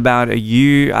sometime about a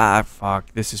year,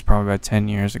 this is probably about 10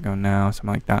 years ago now,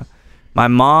 something like that. My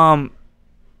mom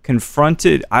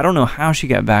confronted, I don't know how she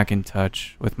got back in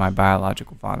touch with my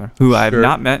biological father, who I have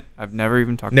not met. I've never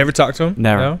even talked to him. Never talked to him?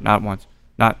 Never. No? Not once.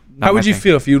 Not how would you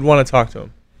feel if you'd want to talk to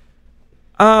him?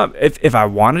 If I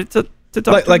wanted to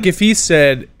talk to him? If he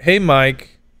said, hey,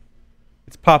 Mike,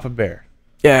 it's Papa Bear.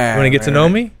 Yeah. You want to get to know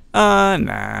me?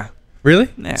 Nah. Really?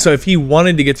 Nah. So if he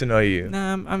wanted to get to know you.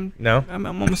 Nah, No? I'm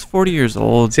almost 40 years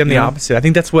old. See, I'm the opposite. I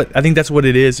think that's what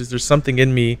it is there's something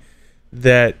in me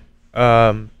that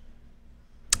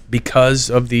because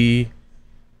of the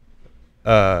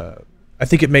I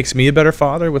think it makes me a better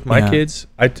father with my kids.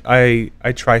 I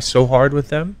try so hard with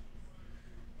them.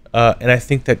 And I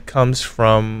think that comes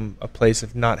from a place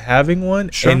of not having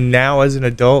one. Sure. And now as an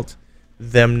adult,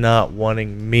 them not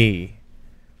wanting me.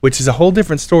 Which is a whole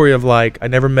different story of I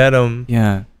never met him.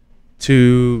 Yeah.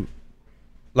 To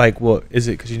well, is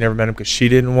it because you never met him because she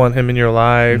didn't want him in your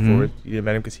life, or you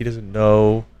met him because he doesn't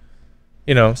know?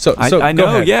 So I go know.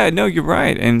 ahead. Yeah, no, you're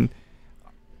right. And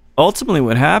ultimately,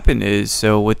 what happened is,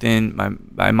 so within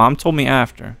my mom told me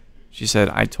after, she said,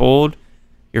 I told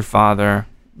your father,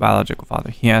 biological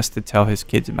father, he has to tell his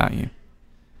kids about you.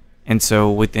 And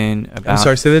so within about... I'm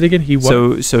sorry, say that again. He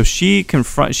what? So she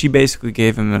basically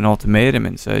gave him an ultimatum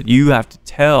and said, you have to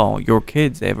tell your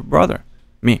kids they have a brother.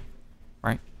 Me.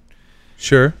 Right?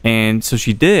 Sure. And so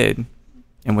she did.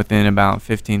 And within about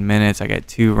 15 minutes, I got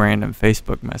 2 random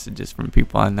Facebook messages from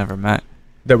people I never met.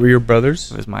 That were your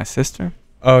brothers? It was my sister.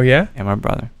 Oh, yeah? And my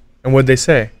brother. And what'd they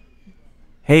say?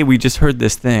 Hey, we just heard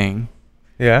this thing.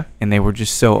 Yeah? And they were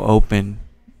just so open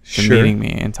to meeting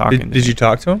me and talking to me. Did you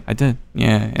talk to them? I did,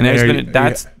 yeah. And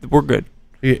we're good.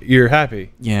 You're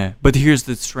happy? Yeah. But here's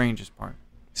the strangest part.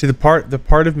 See, the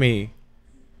part of me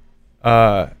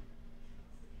that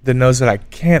knows that I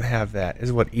can't have that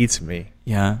is what eats me.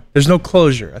 Yeah. There's no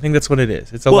closure. I think that's what it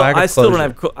is. It's a lack of closure. I still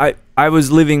don't have... I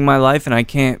was living my life, and I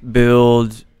can't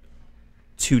build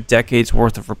 2 decades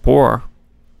worth of rapport,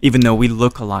 even though we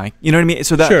look alike. You know what I mean?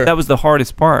 So that was the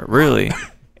hardest part, really.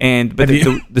 But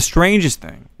the strangest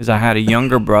thing is I had a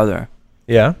younger brother.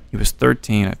 Yeah. He was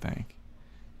 13, I think.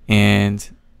 And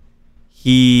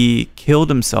he killed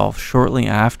himself shortly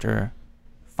after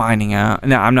finding out.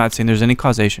 Now, I'm not saying there's any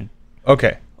causation.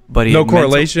 Okay. But no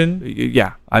correlation?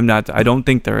 Yeah. I don't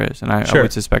think there is, and I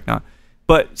would suspect not.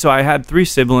 But so I had 3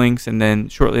 siblings, and then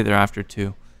shortly thereafter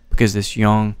 2, because this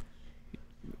young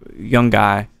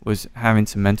guy was having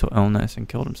some mental illness and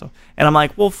killed himself. And I'm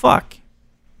like, well, fuck.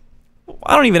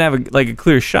 I don't even have a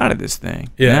clear shot at this thing.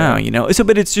 Yeah. Now, So,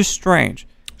 but it's just strange.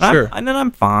 Sure. And then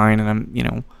I'm fine, and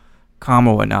I'm, calm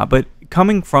or whatnot. But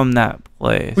coming from that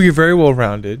place. Well, you're very well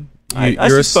rounded. I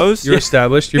suppose. You're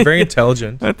established. You're very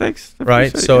intelligent. Thanks.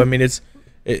 Right? So, I mean,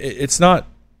 it's not...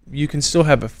 You can still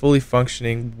have a fully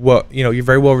functioning... you're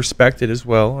very well respected as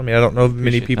well. I mean, I don't know of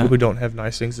many people who don't have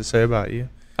nice things to say about you.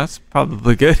 That's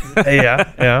probably good.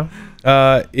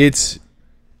 Yeah. It's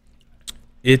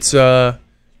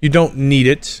you don't need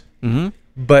it. Mm-hmm.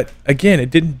 But again,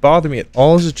 it didn't bother me at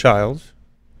all as a child,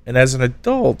 and as an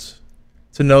adult,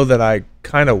 to know that I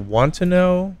kind of want to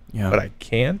know, but I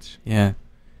can't. Yeah.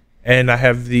 And I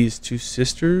have these 2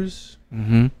 sisters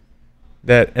mm-hmm.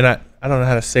 that, and I don't know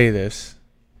how to say this,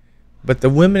 but the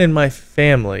women in my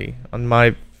family,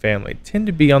 tend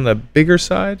to be on the bigger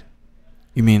side.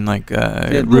 You mean like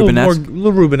Rubenesque? A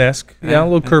little Rubenesque. Yeah, a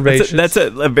little curvaceous. That's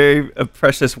a very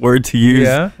precious word to use.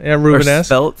 Yeah, Rubenesque. Or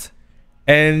spelt.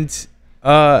 And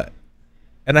I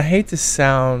hate to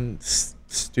sound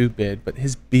stupid, but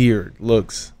his beard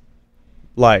looks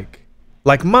like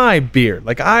my beard.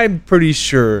 Like, I'm pretty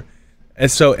sure. And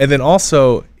then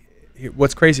also,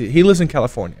 what's crazy, he lives in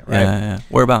California, right? Yeah.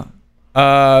 Where about?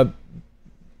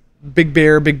 Big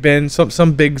Bear, Big Ben,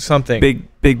 some big something.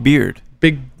 Big beard.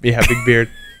 Big beard.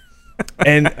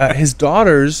 And his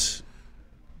daughters,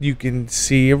 you can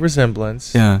see a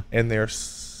resemblance. Yeah. And they're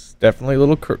definitely a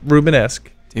little Rubenesque.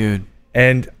 Dude.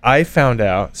 And I found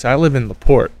out, so I live in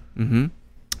LaPorte. Mm-hmm.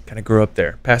 Kind of grew up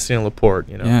there, Pasadena, LaPorte,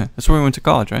 Yeah, that's where we went to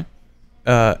college, right?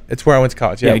 It's where I went to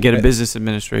college. Yeah, get a business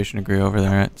administration degree over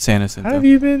there at San Jacinto. How have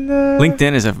you been?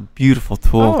 LinkedIn is a beautiful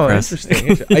tool, Chris.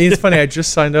 Interesting. It's funny. I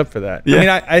just signed up for that. Yeah. I mean,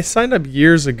 I signed up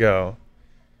years ago,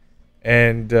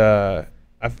 and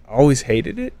I've always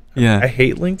hated it. Yeah. I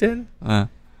hate LinkedIn.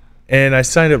 And I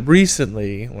signed up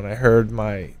recently when I heard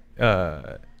my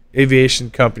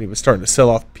aviation company was starting to sell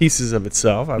off pieces of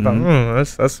itself. I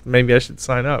thought, that's maybe I should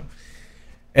sign up.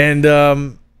 And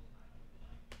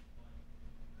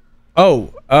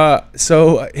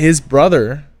so his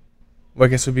brother, I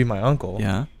guess would be my uncle,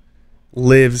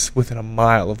 lives within a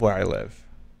mile of where I live.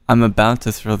 I'm about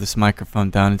to throw this microphone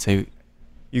down and say,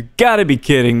 you gotta be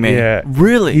kidding me. Yeah.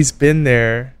 Really? He's been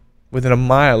there within a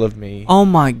mile of me. Oh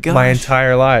my gosh. My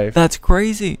entire life. That's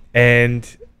crazy. And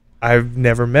I've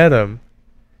never met him.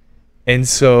 And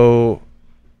so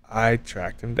I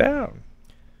tracked him down.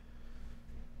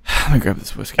 Let me grab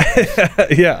this whiskey.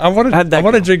 Yeah, I want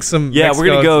to drink some. Yeah, we're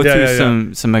gonna go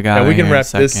through some agave. Yeah, we can wrap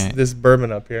this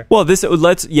bourbon up here. Well,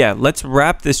 let's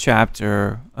wrap this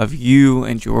chapter of you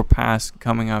and your past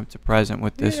coming up to present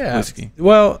with this whiskey.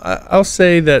 Well, I'll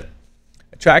say that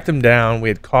I tracked him down. We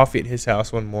had coffee at his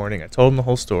house one morning. I told him the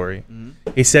whole story.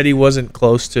 Mm-hmm. He said he wasn't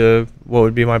close to what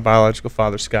would be my biological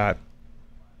father, Scott.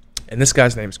 And this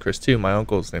guy's name is Chris too. My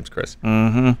uncle's name's Chris.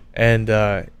 Mm-hmm. And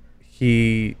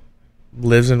he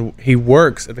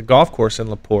works at the golf course in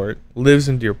LaPorte, lives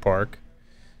in Deer Park,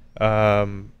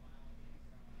 and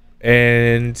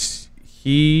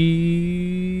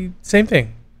he, same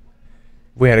thing.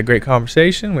 We had a great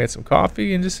conversation, we had some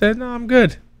coffee, and just said, no, I'm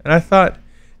good. And I thought,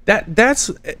 I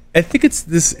think it's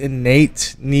this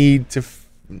innate need to,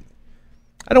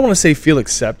 I don't want to say feel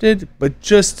accepted, but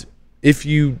just, if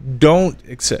you don't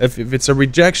accept, if it's a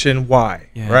rejection, why?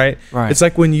 Yeah, right? Right. It's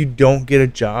like when you don't get a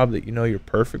job that you know you're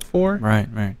perfect for.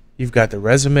 Right. you've got the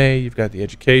resume, you've got the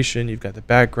education, you've got the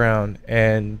background,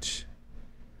 and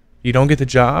you don't get the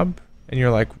job, and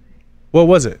you're like, what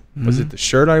was it? Was it the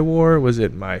shirt I wore? Was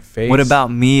it my face? What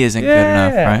about me isn't good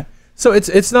enough, right? So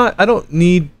it's not, I don't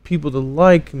need people to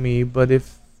like me, but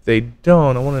if they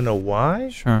don't, I want to know why.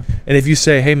 Sure. And if you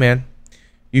say, hey, man,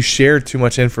 you shared too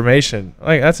much information,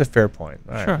 like, that's a fair point.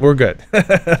 All right, Sure. we're good.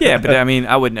 Yeah, but I mean,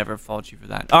 I would never fault you for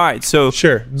that. All right, so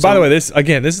Sure. By the way, this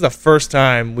is the first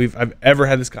time I've ever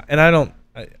had this, and I don't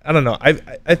know.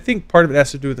 I think part of it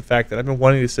has to do with the fact that I've been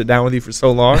wanting to sit down with you for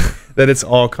so long that it's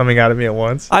all coming out of me at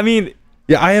once. I mean,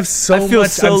 Yeah, I have so I feel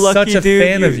much. so I'm lucky, such a dude.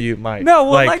 fan of you, Mike. No,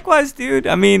 well, likewise, dude.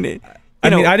 I mean, you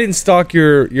know, I didn't stalk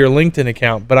your LinkedIn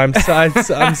account, but I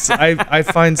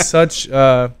find such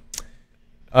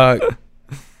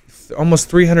almost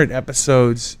 300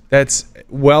 episodes. That's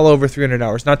well over 300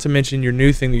 hours. Not to mention your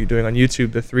new thing that you're doing on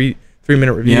YouTube, the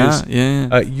 3-minute reviews.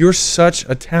 Yeah. You're such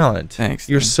a talent. Thanks.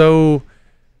 You're dude. so.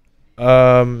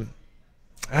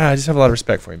 I just have a lot of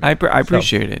respect for you, man. I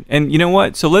appreciate it. And you know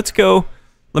what? So let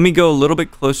me go a little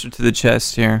bit closer to the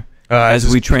chest here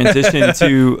as we transition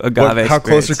to agave. How spirits.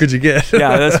 closer could you get?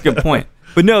 Yeah, that's a good point.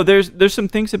 But no, there's some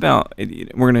things about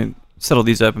it. We're gonna settle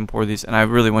these up and pour these, and I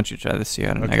really want you to try the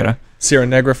Sierra Negra. Sierra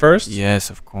Negra first. Yes,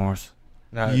 of course.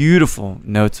 No. Beautiful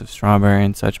notes of strawberry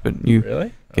and such, but you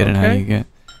Really? get it how you get.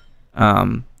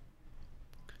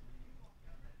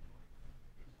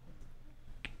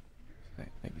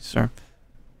 Thank you, sir.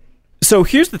 So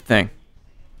here's the thing,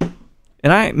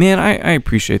 and I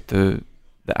appreciate the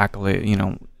accolade, you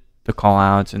know, the call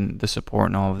outs and the support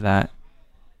and all of that.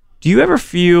 Do you ever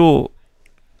feel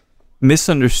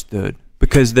misunderstood?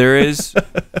 Because there is,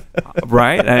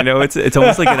 right? I know it's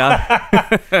almost like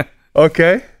an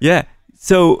Okay. yeah.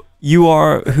 So you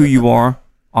are who you are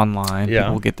online. Yeah.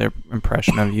 People get their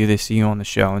impression of you. They see you on the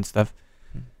show and stuff.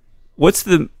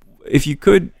 If you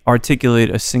could articulate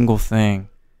a single thing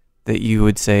that you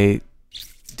would say,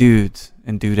 dudes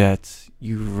and dudettes,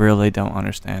 you really don't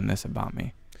understand this about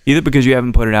me. Either because you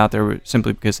haven't put it out there, or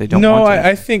simply because they don't want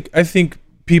to. I think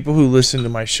people who listen to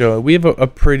my show, we have a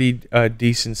pretty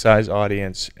decent sized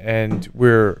audience, and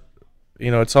we're, you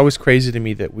know, it's always crazy to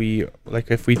me that we, like,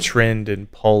 if we trend in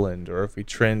Poland, or if we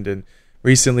trend in,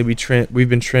 recently we've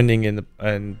been trending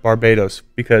in Barbados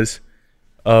because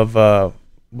of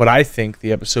what I think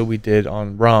the episode we did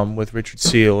on rum with Richard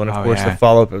Seal, and of course the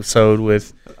follow up episode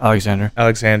with Alexander.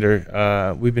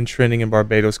 We've been trending in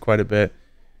Barbados quite a bit.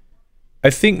 I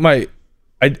think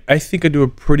I think I do a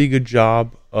pretty good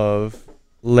job of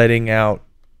letting out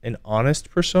an honest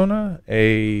persona,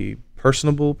 a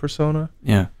personable persona.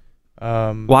 Yeah.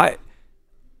 Why?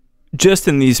 Just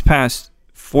in these past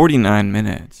 49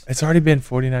 minutes. It's already been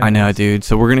 49 I know, minutes. dude.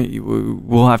 So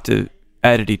we'll have to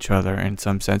edit each other in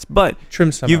some sense. But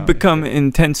Trim some you've out, become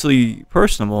intensely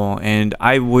personable, and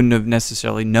I wouldn't have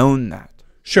necessarily known that.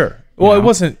 Sure. Well, You it know?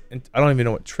 wasn't. I don't even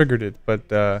know what triggered it,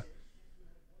 but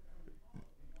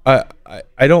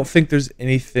I don't think there's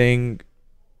anything.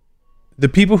 The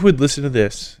people who would listen to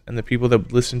this, and the people that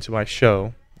would listen to my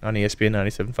show on ESPN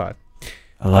 97.5,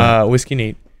 I love it. Whiskey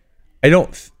Neat,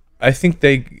 I think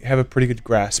they have a pretty good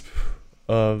grasp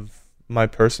of my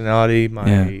personality,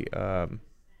 my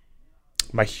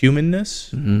my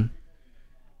humanness, Mm-hmm.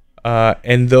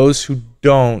 and those who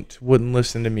don't wouldn't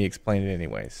listen to me explain it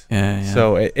anyways. Yeah.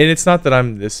 So, and it's not that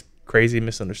I'm this crazy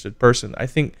misunderstood person. I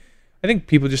think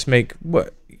people just make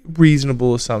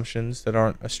reasonable assumptions that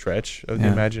aren't a stretch of the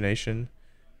imagination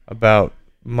about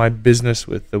my business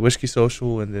with the Whiskey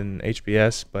Social and then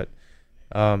HBS. But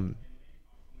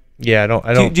yeah, I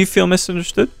don't. Do you feel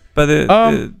misunderstood by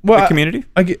the community?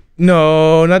 I get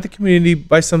no, not the community,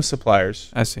 by some suppliers.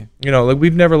 I see. You know, like,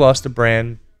 we've never lost a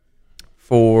brand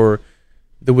for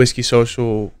the Whiskey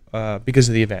Social because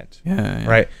of the event. Yeah.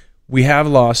 Right. We have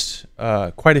lost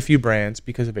quite a few brands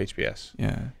because of HBS.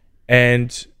 Yeah.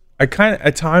 And I kind of,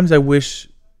 at times, I wish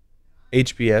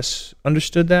HBS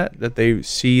understood that they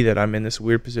see that I'm in this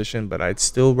weird position, but I'd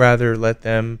still rather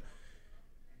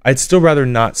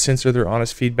not censor their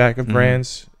honest feedback of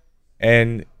brands.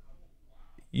 And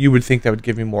you would think that would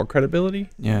give me more credibility.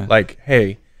 Yeah. Like,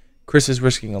 hey, Chris is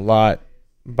risking a lot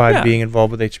by being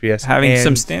involved with HBS. Having and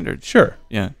some standards. Sure.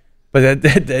 Yeah. But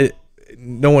that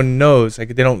no one knows.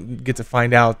 Like, they don't get to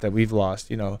find out that we've lost.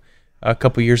 You know, a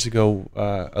couple years ago,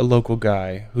 a local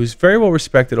guy who's very well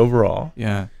respected overall,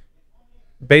 Yeah.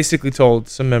 basically told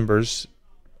some members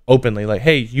openly, like,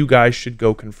 hey, you guys should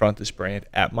go confront this brand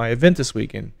at my event this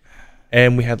weekend.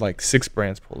 And we had like 6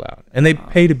 brands pulled out, and they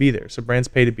pay to be there. So brands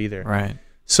pay to be there. Right.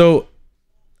 So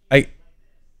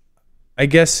I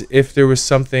guess if there was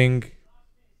something,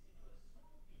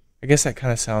 I guess that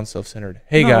kind of sounds self-centered.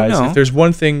 Hey No, guys, no. if there's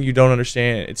one thing you don't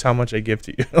understand, it's how much I give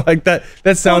to you. Like that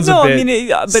sounds Well, no, a bit I mean,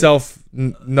 but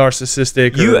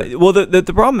narcissistic.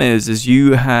 the problem is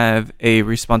you have a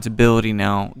responsibility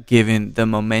now given the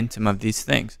momentum of these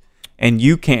things, and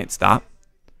you can't stop,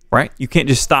 right? You can't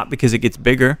just stop because it gets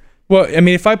bigger. Well, I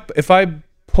mean, if I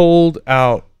pulled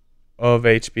out of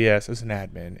HBS as an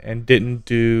admin and didn't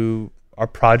do our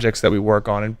projects that we work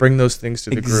on and bring those things to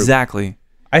the group, Exactly.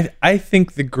 I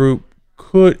think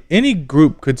any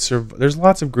group could survive. There's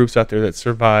lots of groups out there that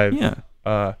survive. Yeah.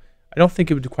 I don't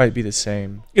think it would quite be the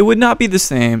same. It would not be the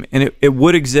same, and it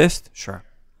would exist, sure.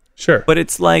 Sure. But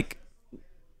it's like,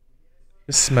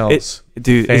 It smells.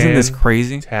 dude, isn't this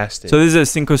crazy? Fantastic. So this is a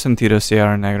Cinco Sentidos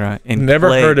Sierra Negra in Never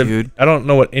clay, heard of. dude. I don't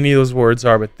know what any of those words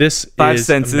are, but this Five is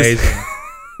senses. amazing.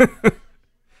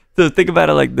 So think about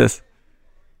it like this.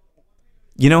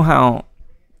 You know how,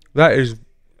 That is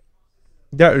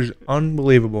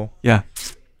unbelievable. yeah,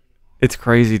 it's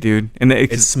crazy, dude. And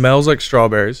It smells like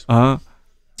strawberries.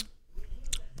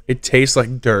 It tastes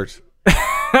like dirt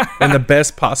in the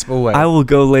best possible way. I will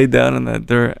go lay down in that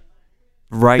dirt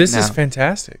right This now. is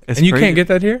fantastic. It's And you crazy. can't get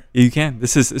that here? You can.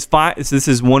 This is fine. This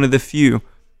is one of the few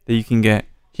that you can get.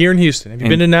 Here in Houston. Have you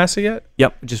been to NASA yet?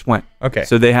 Yep, just went. Okay.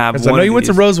 So they have. Because I one know of you went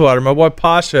to these. Rosewater. My boy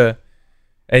Pasha,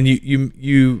 and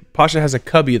you Pasha has a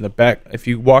cubby in the back. If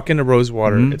you walk into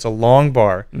Rosewater, Mhm. it's a long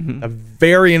bar. Mhm. The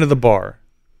very end of the bar,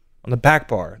 on the back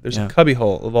bar, there's Yeah. a cubby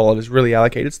hole of all of his really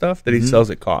allocated stuff that he Mhm. sells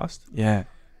at cost. Yeah,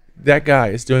 That guy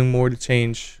is doing more to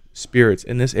change spirits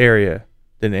in this area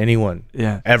than anyone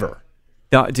yeah. ever.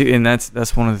 Dude, and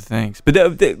that's one of the things. But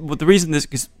the reason this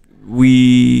because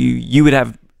you would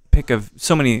have pick of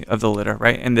so many of the litter,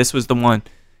 right? And this was the one.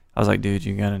 I was like, dude,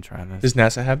 you gotta try this. Does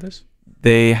NASA have this?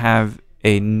 They have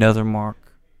another mark,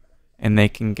 and they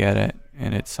can get it,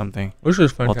 and it's something Which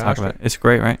is we'll fantastic. talk about. It's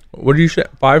great, right? What do you say?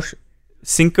 5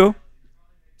 Cinco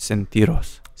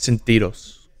sentidos.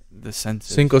 sentidos. The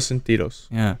senses. Cinco sentidos.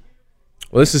 Yeah.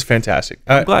 Well, this is fantastic.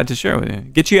 I'm glad to share with you.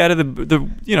 Get you out of the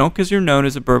because you're known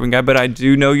as a bourbon guy, but I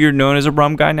do know you're known as a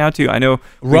rum guy now too. I know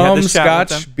we had Rum, this chat with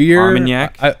scotch, them. beer.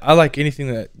 Armagnac. I like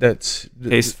anything that's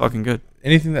Tastes fucking good.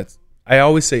 anything that's. I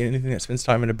always say anything that spends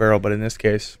time in a barrel, but in this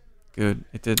case, Good.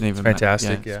 It didn't even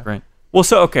fantastic, matter. yeah. It's great. Well,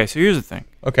 so here's the thing.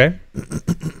 okay.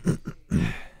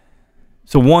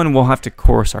 So one, we'll have to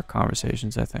course our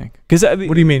conversations, I think, because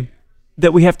What do you mean?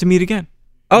 that we have to meet again.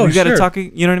 Oh, we got to sure. talk.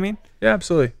 You know what I mean? Yeah,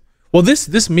 absolutely. Well,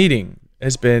 this meeting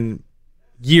has been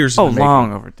years. Oh, in the making.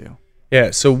 long overdue.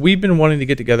 Yeah, so we've been wanting to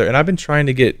get together, and I've been trying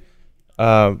to get.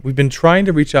 We've been trying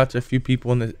to reach out to a few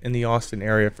people in the Austin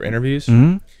area for interviews,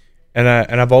 Mm-hmm. and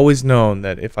I've always known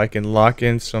that if I can lock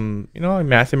in some, like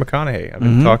Matthew McConaughey, I've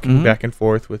been Mhm, talking mhm. back and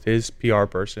forth with his PR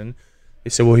person. They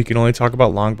said, well, he can only talk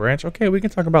about Long Branch. Okay, we can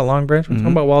talk about Long Branch. We're Mhm.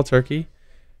 talking about Wild Turkey.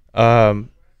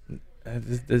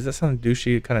 Does that sound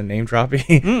douchey, kind of name droppy?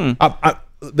 Mm.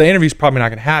 The interview's probably not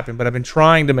going to happen, but I've been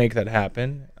trying to make that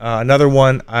happen. Another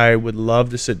one I would love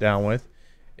to sit down with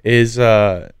is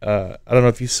I don't know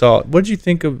if you saw. What did you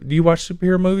think of? Do you watch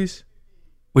superhero movies?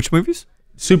 Which movies?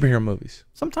 Superhero movies.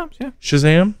 Sometimes, yeah.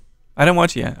 Shazam. I didn't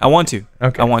watch it yet. I want to.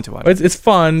 Okay. I want to watch it. It's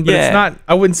fun, but Yeah. it's not.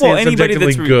 I wouldn't say Well, it's anybody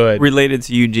objectively that's good. related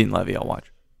to Eugene Levy, I'll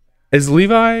watch. Is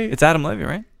Levi? It's Adam Levy,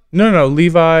 right? No.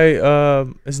 Levi.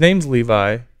 His name's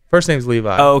Levi. First name's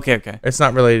Levi. Oh, okay. It's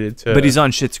not related to. But he's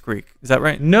on Schitt's Creek. Is that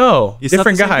right? No, He's not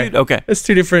different the same guy. dude? Okay. It's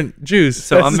two different Jews.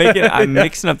 So I'm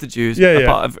mixing up the Jews. Yeah,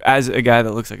 yeah. As a guy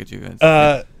that looks like a Jew.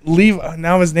 Levi.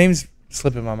 Now his name's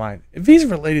slipping my mind. If he's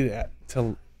related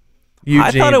to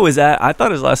Eugene, I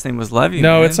thought his last name was Levy.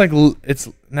 No, man. it's like it's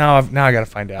now. I got to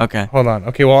find out. Okay. Hold on.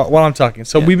 Okay. While I'm talking,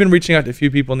 so Yeah. we've been reaching out to a few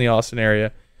people in the Austin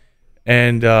area,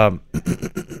 and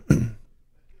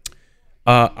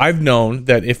I've known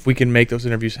that if we can make those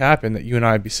interviews happen, that you and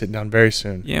I would be sitting down very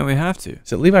soon. Yeah, we have to.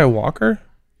 Is it Levi Walker?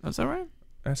 Is that right?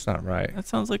 That's not right. That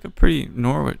sounds like a pretty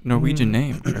Norwegian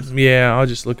name. Chris. Yeah, I'll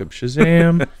just look up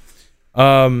Shazam.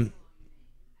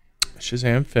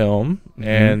 Shazam film, Mhm.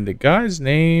 and the guy's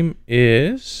name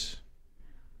is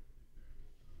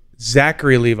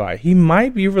Zachary Levi. He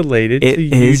might be related It to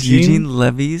is Eugene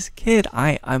Levy's kid.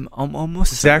 I'm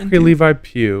almost certain, Zachary dude. Levi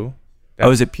Pugh. Oh,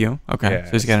 is it Pew? Okay, Yeah,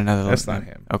 so he's got another. that's little not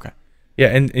name. him. Okay, Yeah,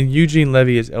 and Eugene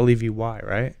Levy is Levy,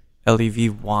 right? Levy.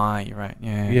 You're right.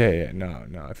 Yeah. Yeah. No.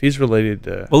 If he's related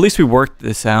to Well, at least we worked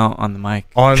this out on the mic.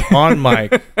 on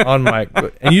mic,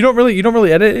 and you don't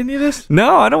really edit any of this.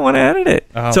 No, I don't want to edit it.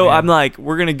 Oh, So man. I'm like,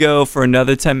 we're gonna go for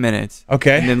another 10 minutes,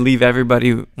 Okay. and then leave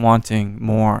everybody wanting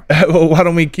more. Well, why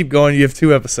don't we keep going? You have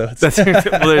 2 episodes. Well,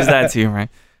 there's that too, right?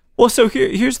 Well, so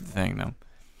here's the thing, though.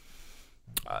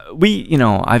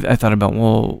 I thought about,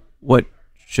 well, what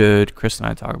should Chris and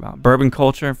I talk about? Bourbon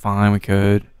culture? Fine, we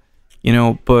could. You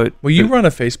know, but Well, you run a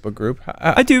Facebook group.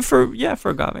 I do for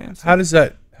agave. And stuff. How does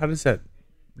that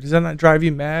does that not drive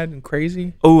you mad and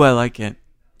crazy? Oh, I like it.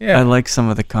 Yeah. I like some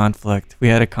of the conflict. We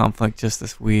had a conflict just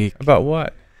this week. About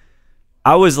what?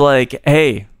 I was like,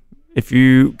 hey,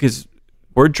 because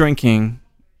we're drinking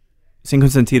Cinco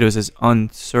Sentidos is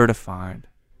uncertified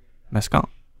mezcal.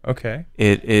 Okay.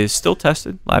 It is still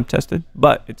tested, lab tested,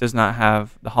 but it does not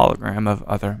have the hologram of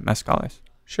other mezcales.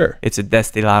 Sure. It's a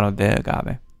destilado de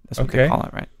agave. That's what Okay. they call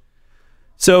it, right?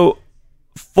 So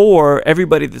for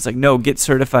everybody that's like, no, get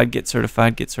certified.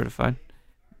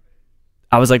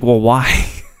 I was like, well, why?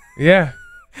 Yeah.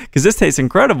 Because this tastes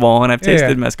incredible, and I've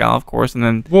tasted Yeah. mezcal, of course, and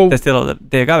then Well, destilado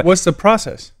de agave. What's the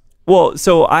process? Well,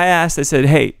 so I said,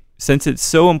 hey, since it's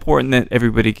so important that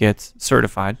everybody gets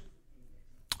certified,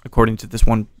 according to this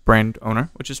one brand owner,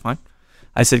 which is fine,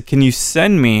 I said, can you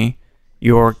send me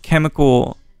your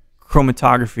chemical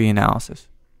chromatography analysis?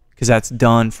 Because that's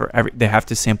done for they have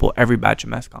to sample every batch of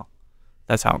mezcal.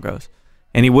 That's how it goes.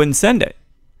 And he wouldn't send it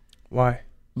Why?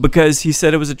 because he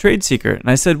said it was a trade secret. And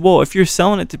I said, well, if you're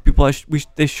selling it to people,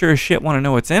 they sure as shit want to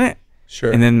know what's in it.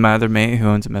 Sure. And then my other mate who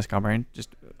owns a mezcal brand just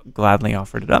gladly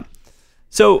offered it up.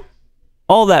 So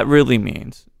all that really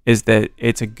means is that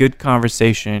it's a good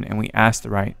conversation and we ask the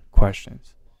right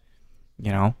questions.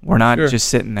 You know, we're not Sure. just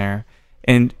sitting there.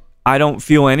 And I don't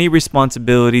feel any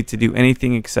responsibility to do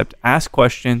anything except ask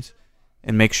questions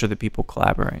and make sure that people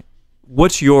collaborate.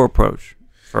 What's your approach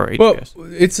for HBS?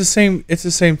 Well, it's the same. It's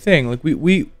the same thing. Like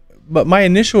but my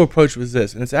initial approach was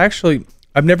this, and it's actually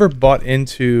I've never bought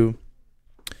into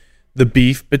the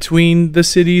beef between the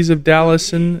cities of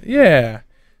Dallas and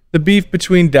the beef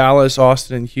between Dallas,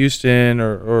 Austin, and Houston,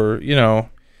 or you know,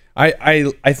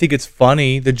 I think it's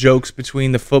funny. The jokes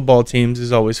between the football teams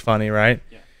is always funny, right?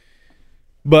 Yeah.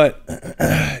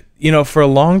 But you know, for a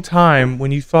long time,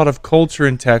 when you thought of culture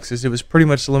in Texas, it was pretty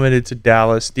much limited to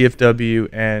Dallas, DFW,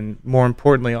 and more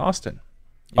importantly, Austin.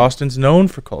 Yeah. Austin's known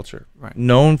for culture, right?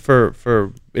 Known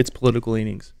for its political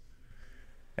leanings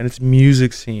and its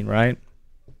music scene, right?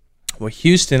 Well,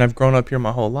 Houston, I've grown up here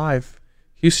my whole life.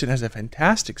 Houston has a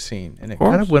fantastic scene, and it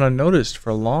kind of went unnoticed for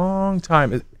a long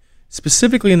time,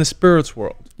 specifically in the spirits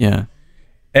world. Yeah.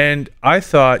 And I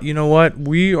thought, you know what?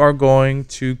 We are going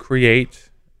to create,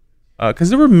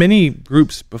 because there were many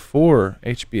groups before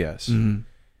HBS, Mm-hmm.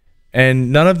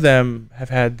 and none of them have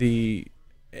had the,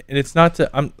 and it's not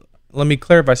to, let me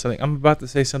clarify something. I'm about to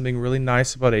say something really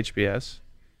nice about HBS.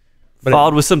 But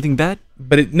Followed with something bad?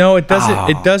 But it doesn't. Oh.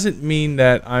 It doesn't mean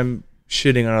that I'm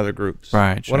shitting on other groups.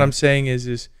 Right. What I'm saying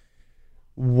is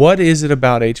what is it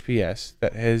about HBS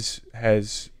that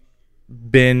has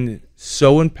been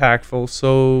so impactful,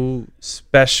 so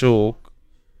special,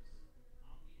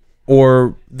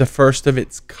 or the first of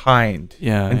its kind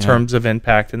in terms of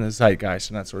impact in the zeitgeist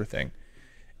and that sort of thing?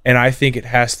 And I think it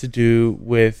has to do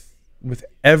with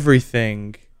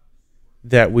everything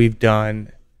that we've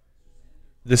done,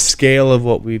 the scale of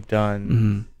what we've done,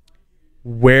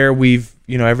 mm-hmm. where we've,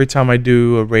 you know, every time I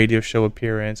do a radio show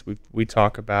appearance, we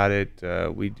talk about it.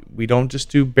 We don't just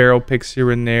do barrel picks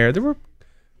here and there. There were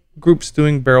groups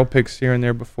doing barrel picks here and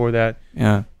there before that.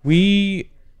 Yeah. We're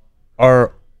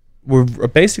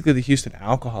basically the Houston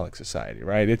Alcoholic Society,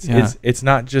 right? It's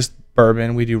not just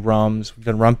bourbon. We do rums. We've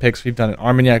done rum picks. We've done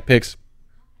Armagnac picks.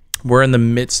 We're in the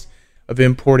midst of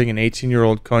importing an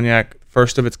 18-year-old cognac,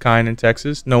 first of its kind in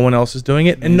Texas. No one else is doing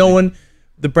it, and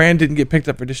the brand didn't get picked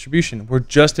up for distribution. We're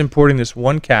just importing this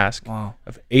one cask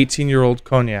of 18-year-old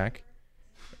cognac.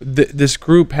 This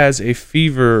group has a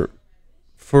fever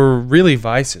for really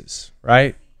vices,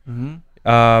 right?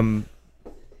 Mm-hmm.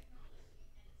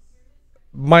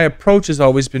 My approach has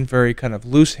always been very kind of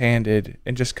loose-handed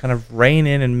and just kind of rein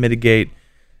in and mitigate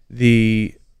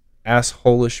the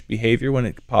asshole-ish behavior when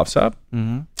it pops up.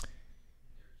 Mm-hmm.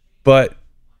 But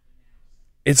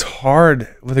it's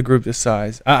hard with a group this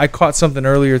size. I caught something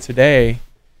earlier today,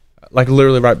 like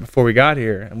literally right before we got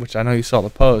here, in which I know you saw the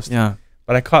post. Yeah.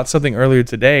 But I caught something earlier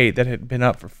today that had been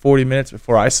up for 40 minutes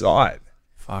before I saw it.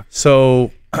 Fuck.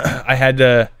 So I had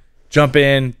to jump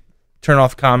in, turn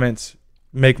off comments,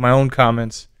 make my own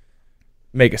comments,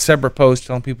 make a separate post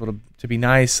telling people to be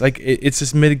nice. Like it's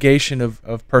this mitigation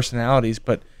of personalities.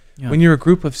 But when you're a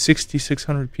group of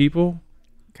 6,600 people,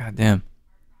 goddamn,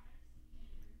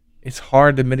 it's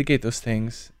hard to mitigate those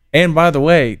things. And by the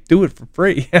way, do it for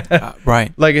free.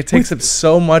 Right. Like it takes up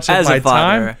so much of my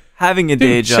time. Having a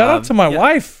day job. Shout out to my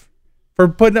wife for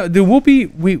putting up. Dude,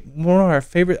 one of our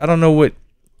favorite. I don't know what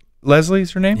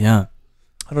Leslie's her name. Yeah.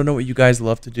 I don't know what you guys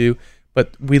love to do,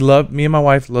 But me and my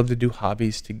wife love to do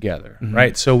hobbies together, Mhm.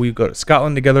 right? So we go to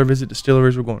Scotland together, visit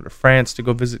distilleries. We're going to France to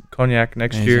go visit Cognac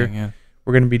next year. Amazing, yeah.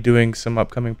 We're going to be doing some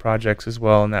upcoming projects as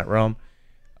well in that realm.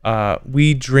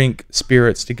 We drink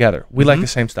spirits together. We like Mhm. the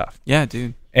same stuff. Yeah,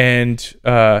 dude. And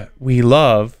we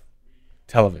love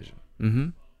television. Mm-hmm.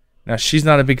 Now, she's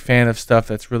not a big fan of stuff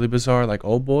that's really bizarre, like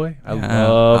Old Boy. I Yeah.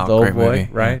 love the Old Great Boy, movie,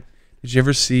 right? Did you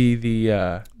ever see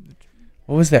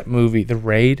what was that movie? The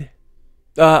Raid?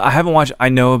 I haven't watched. I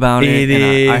know about it. It and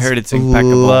is I heard it's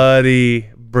impeccable. bloody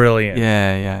brilliant.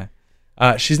 Yeah,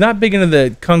 yeah, She's not big into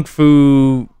the kung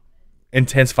fu,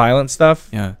 intense, violent stuff,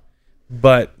 yeah.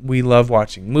 but we love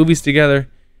watching movies together.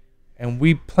 And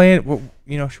we plan.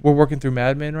 We're working through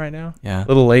Mad Men right now. Yeah. A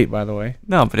little late, by the way.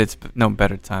 No, but it's no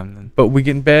better time than. But we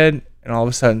get in bed, and all of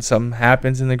a sudden something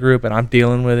happens in the group, and I'm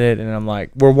dealing with it, and I'm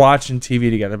like, we're watching TV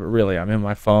together, but really I'm in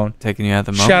my phone. Taking you out of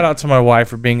the moment. Shout out to my wife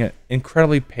for being an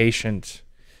incredibly patient,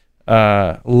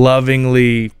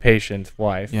 lovingly patient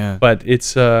wife. Yeah. But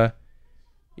it's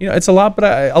it's a lot, but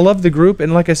I love the group,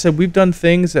 and like I said, we've done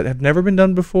things that have never been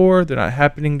done before. They're not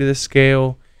happening to this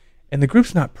scale, and the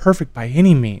group's not perfect by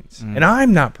any means, and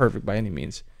I'm not perfect by any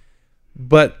means,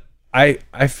 but I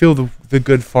feel the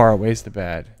good far outweighs the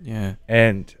bad. Yeah.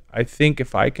 And I think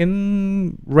if I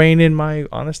can rein in my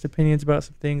honest opinions about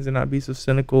some things and not be so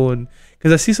cynical, and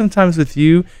because I see sometimes with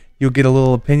you'll get a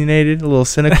little opinionated, a little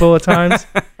cynical at times,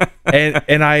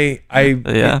 and I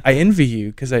envy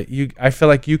you because I feel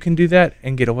like you can do that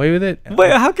and get away with it.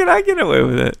 Wait, how can I get away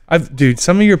with it? Dude,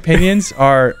 some of your opinions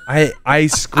are I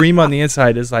scream on the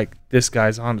inside as like, this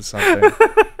guy's onto something.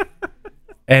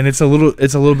 And it's a little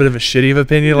bit of a shitty of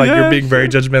opinion, like you're being very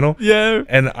judgmental. Yeah.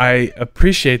 And I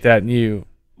appreciate that in you.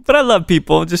 But I love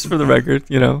people, just for the record,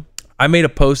 I made a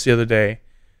post the other day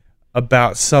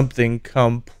about something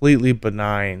completely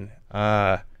benign,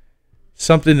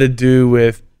 something to do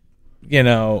with,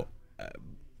 I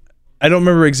don't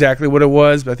remember exactly what it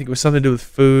was, but I think it was something to do with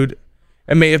food.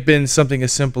 It may have been something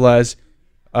as simple as,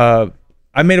 a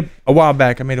while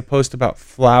back, I made a post about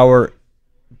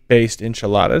flour-based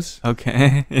enchiladas.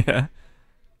 Okay. Yeah.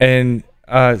 And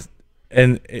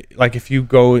like if you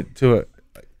go to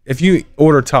if you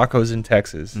order tacos in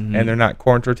Texas and they're not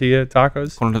corn tortilla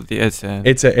tacos,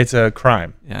 it's a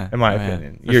crime. Yeah, in my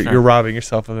opinion. Yeah, You're robbing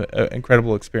yourself of an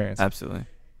incredible experience. Absolutely.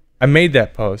 I made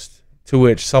that post to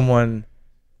which someone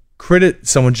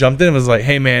jumped in and was like,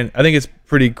 "Hey man, I think it's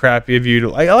pretty crappy of you to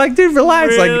like dude,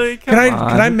 relax. Really? Like, can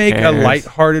I make a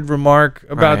lighthearted remark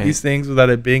about Right. these things without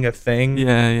it being a thing?"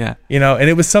 Yeah. And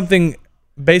it was something.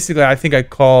 Basically, I think I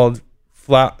called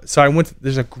So I went.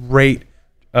 There's a great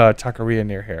taqueria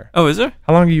near here. Oh, is there?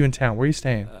 How long are you in town? Where are you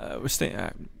staying? We're staying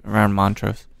around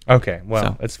Montrose. Okay, well,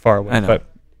 So, it's far away, I know. but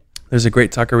there's a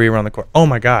great taqueria around the corner. Oh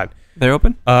my God! They're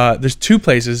open? There's two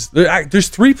places. There's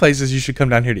three places you should come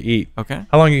down here to eat. Okay.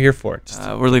 How long are you here for?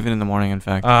 We're leaving in the morning, in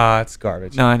fact. It's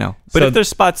garbage. No, I know. But So if there's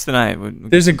spots tonight,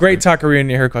 There's a great taqueria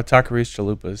near here called Taqueria's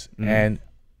Chalupas, and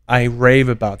I rave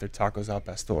about their tacos al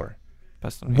pastor.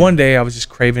 One day I was just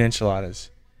craving enchiladas,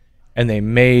 and they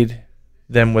made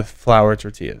them with flour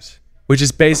tortillas, which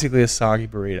is basically a soggy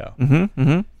burrito.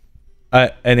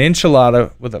 An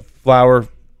enchilada with a flour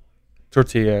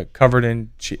tortilla covered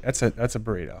in cheese. That's a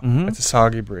burrito. That's a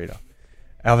soggy burrito.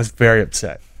 I was very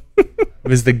upset. It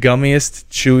was the gummiest,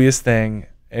 chewiest thing,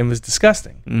 and it was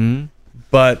disgusting.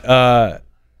 But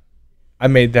I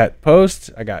made that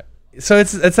post. It's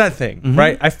that thing,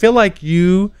 right? I feel like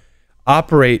you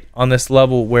operate on this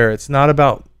level where it's not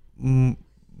about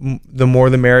the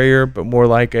more the merrier, but more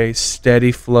like a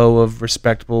steady flow of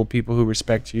respectable people who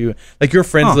respect you. Like your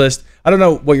friends list, I don't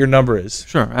know what your number is.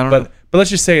 Sure, I don't know. But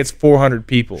let's just say it's 400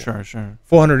 people. Sure.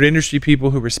 400 industry people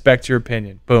who respect your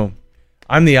opinion. Boom.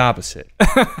 I'm the opposite.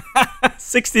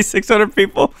 6,600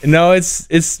 people? No, it's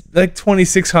like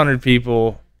 2,600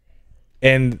 people,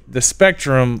 and the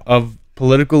spectrum of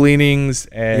political leanings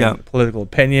and political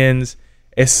opinions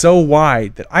is so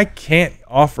wide that I can't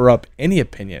offer up any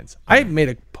opinions. I made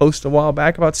a post a while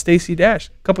back about Stacey Dash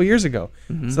a couple years ago.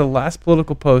 It's the last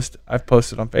political post I've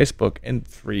posted on Facebook in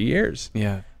 3 years.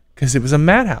 Yeah. Because it was a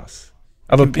madhouse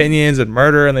of opinions and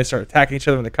murder, and they start attacking each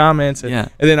other in the comments. And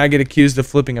then I get accused of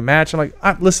flipping a match. I'm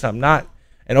like, listen, I'm not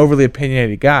an overly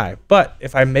opinionated guy. But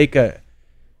if I make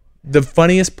the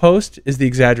funniest post is the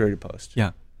exaggerated post.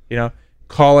 Yeah.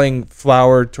 Calling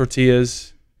flour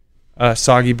tortillas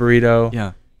soggy burrito.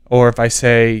 Yeah. Or if I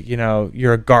say,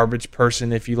 you're a garbage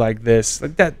person if you like this.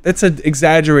 Like that's an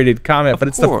exaggerated comment, but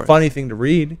it's the funny thing to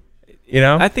read.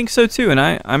 I think so too. And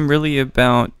I'm really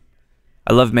about,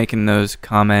 I love making those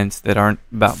comments that aren't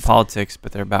about politics,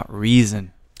 but they're about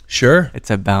reason. Sure.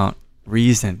 It's about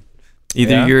reason.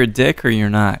 Either Yeah. you're a dick or you're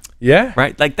not, Yeah.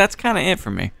 right? Like that's kind of it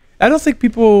for me. I don't think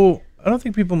people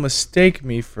mistake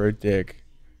me for a dick.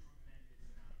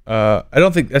 I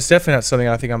don't think that's definitely not something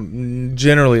I think I'm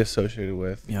generally associated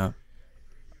with. Yeah.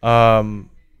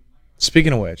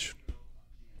 Speaking of which,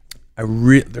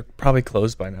 they're probably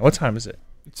closed by now. What time is it?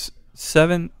 It's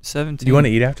 7:17. Do you want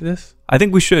to eat after this? I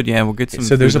think we should. Yeah, we'll get some.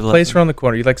 So there's a food place delivered. around the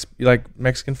corner. You like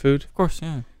Mexican food? Of course,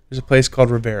 yeah. There's a place called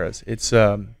Rivera's. It's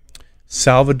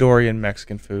Salvadorian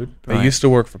Mexican food. They Right. used to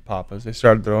work for Papa's. They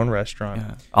started their own restaurant.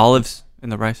 Yeah. Olives in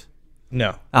the rice.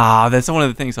 No. Ah, that's one of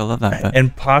the things I love that. But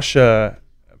And Pasha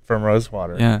from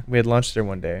Rosewater. Yeah. We had lunch there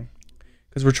one day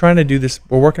because we're trying to do this.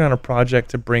 We're working on a project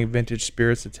to bring vintage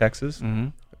spirits to Texas. hmm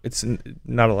It's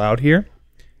not allowed here,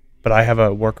 but I have a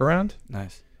workaround.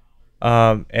 Nice.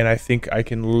 And I think I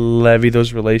can levy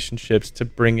those relationships to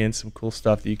bring in some cool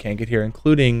stuff that you can't get here,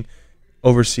 including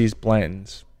overseas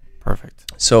blends.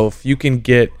 Perfect. So if you can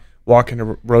walk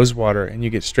into Rosewater and you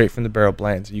get straight from the barrel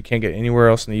blends, you can't get anywhere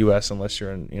else in the U.S. unless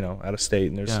you're in out of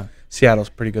state. And Yeah. Seattle's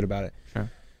pretty good about it. Sure.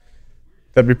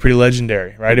 That'd be pretty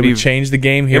legendary, right? It'd It would be- change the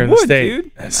game here It in the would, state.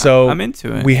 dude. And So I'm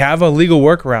into it. we have a legal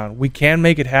workaround. We can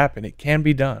make it happen. It can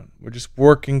be done. We're just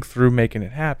working through making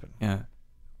it happen. Yeah.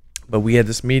 But we had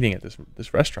this meeting at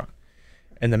this restaurant,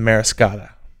 and the mariscada.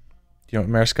 Do you know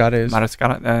what mariscada is?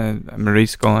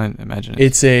 Marisco, I imagine.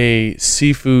 It's a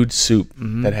seafood soup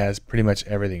Mhm. that has pretty much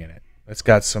everything in it. It's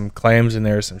got some clams in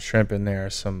there, some shrimp in there,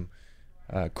 some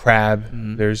crab.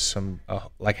 Mhm. There's some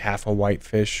like half a white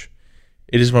fish.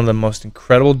 It is one of the most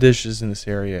incredible dishes in this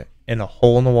area, in a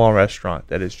hole-in-the-wall restaurant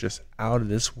that is just out of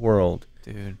this world.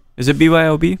 Dude. Is it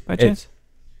BYOB by chance?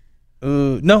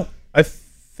 No, I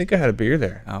think I had a beer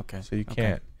there, Oh, okay. so you Okay.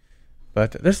 can't.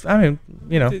 But there's, I mean,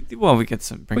 Well, we get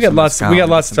some. we got lots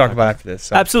to talk about after this.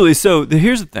 So. Absolutely. So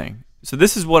here's the thing. So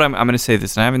this is what I'm going to say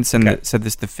this, and I haven't said, Okay. said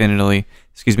this definitively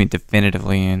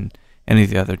in any of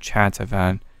the other chats I've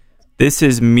had. This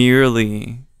is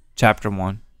merely chapter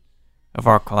 1 of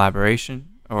our collaboration,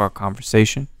 of our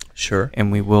conversation, Sure.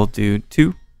 and we will do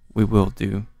 2, we will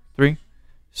do 3,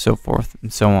 so forth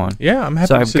and so on. Yeah, I'm happy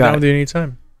So to I've sit got down with you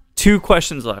anytime. 2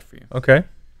 questions left for you. Okay.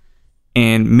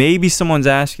 And maybe someone's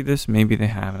asked you this, maybe they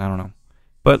haven't, I don't know.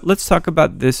 But let's talk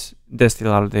about this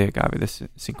destilado de agave, this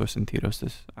Cinco Sentidos.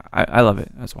 This I love it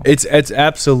as well. It's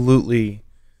absolutely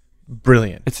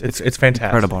brilliant. It's fantastic.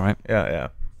 Incredible, right? Yeah.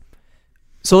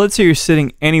 So let's say you're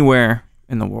sitting anywhere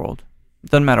in the world.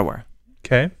 Doesn't matter where.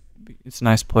 Okay. It's a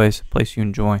nice place, a place you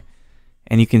enjoy.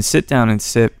 And you can sit down and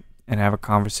sip and have a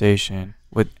conversation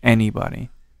with anybody,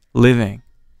 living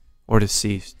or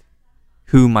deceased.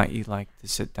 Who might you like to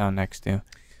sit down next to? and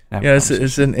have a Yeah, it's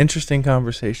conversation? an interesting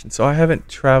conversation. So I haven't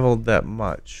traveled that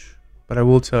much, but I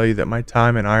will tell you that my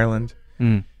time in Ireland,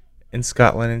 Mm, in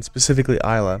Scotland, and specifically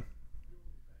Islay,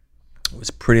 was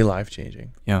pretty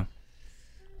life-changing. yeah.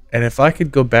 And if I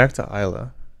could go back to Islay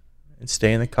and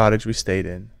stay in the cottage we stayed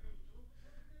in,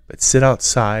 but sit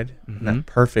outside in Mhm. that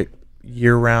perfect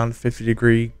year-round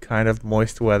 50-degree kind of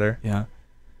moist weather Yeah.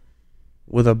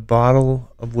 with a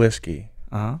bottle of whiskey,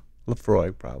 Uh-huh.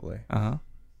 Lefroy probably. Uh-huh.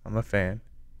 I'm a fan.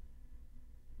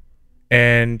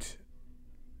 And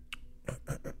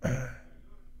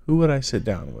who would I sit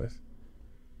down with?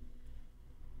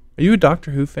 Are you a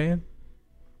Doctor Who fan?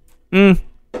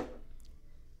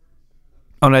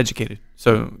 Uneducated,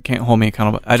 so can't hold me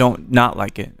accountable. I don't not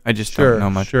like it. I just don't know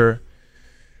much. Sure.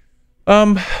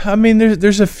 I mean,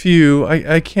 there's a few.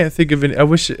 I can't think of any. I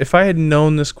wish if I had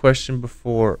known this question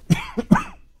before,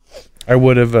 I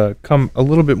would have come a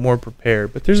little bit more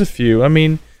prepared. But there's a few. I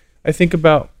mean, I think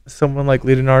about someone like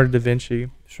Leonardo da Vinci,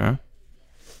 Sure.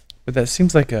 but that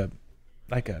seems like a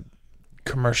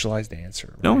commercialized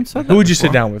answer. No right? one said Who that would you sit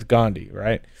before. down with? Gandhi,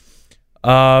 right?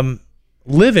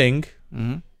 Living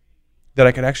Mm-hmm. that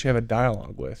I could actually have a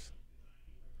dialogue with.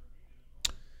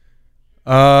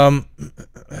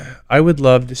 I would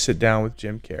love to sit down with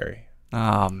Jim Carrey.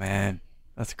 Oh man,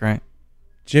 that's great.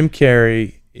 Jim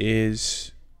Carrey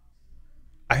is,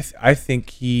 I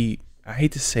think I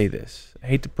hate to say this, I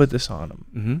hate to put this on him,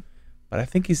 Mm-hmm. but I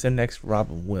think he's the next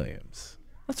Robin Williams.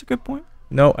 That's a good point.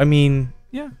 No, I mean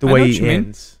Yeah, the I know way what he you mean.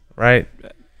 ends, right?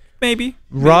 Maybe.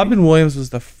 Robin Williams was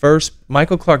the first.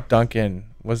 Michael Clark Duncan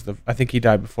was I think he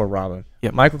died before Robin.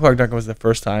 Yep. Michael Clark Duncan was the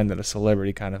first time that a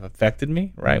celebrity kind of affected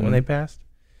me, right, when Mhm. they passed.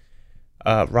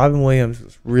 Robin Williams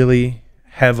was really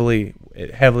heavily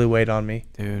weighed on me.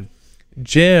 Dude.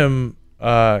 Jim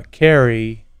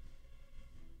Carrey,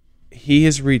 he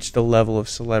has reached a level of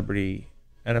celebrity,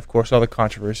 and of course all the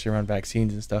controversy around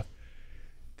vaccines and stuff.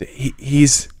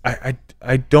 That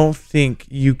I don't think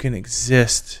you can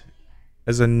exist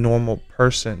as a normal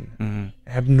person, Mm-hmm.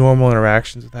 have normal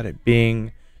interactions without it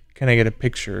being can I get a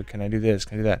picture? Can I do this?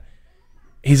 Can I do that?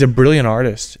 He's a brilliant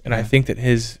artist, and I think that I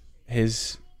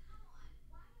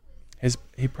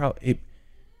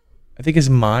think his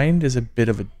mind is a bit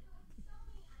of an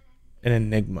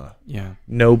enigma. Yeah.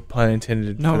 No pun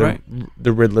intended. No, for right.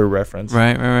 The Riddler reference.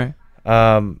 Right.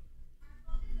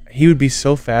 He would be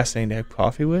so fascinating to have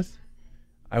coffee with.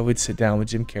 I would sit down with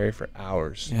Jim Carrey for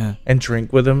hours. Yeah. And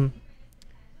drink with him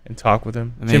and talk with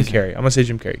him. Amazing. Jim Carrey. I'm going to say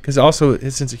Jim Carrey. Because also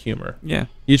his sense of humor. Yeah.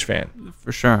 Huge fan.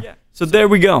 For sure. Yeah. So there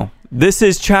we go. This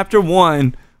is chapter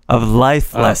 1 of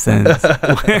Life Lessons.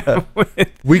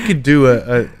 We could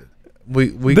do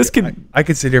I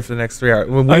could sit here for the next 3 hours.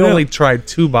 We only tried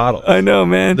 2 bottles. I know,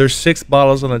 man. There's 6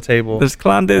 bottles on the table. There's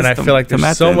clandestine. And I feel like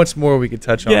there's so much more we could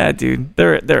touch on. Yeah, dude.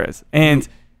 There is. And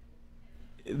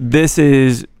this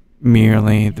is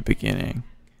merely the beginning.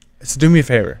 So do me a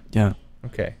favor. Yeah.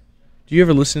 Okay. Do you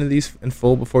ever listen to these in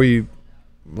full before you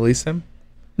release them?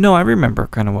 No, I remember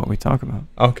kind of what we talk about.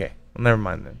 Okay. Well, never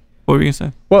mind then. What were you going to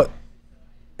say? Well,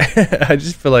 I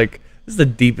just feel like this is the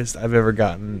deepest I've ever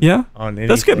gotten. Yeah. On anything.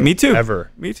 That's good. Me too.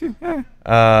 Ever. Me too.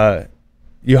 Yeah.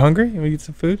 You hungry? You want to get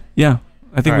some food? Yeah.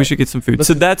 I think All we right. should get some food.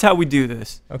 So that's how we do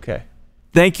this. Okay.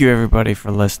 Thank you, everybody,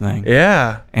 for listening.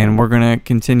 Yeah. And we're going to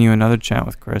continue another chat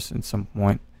with Chris at some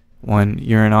point when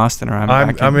you're in Austin or I'm back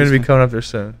in going to be Houston. coming up there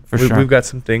soon. Sure. We've got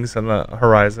some things on the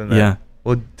horizon that Yeah.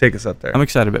 will take us up there. I'm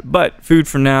excited about it. But food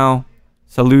for now.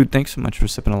 Salud. Thanks so much for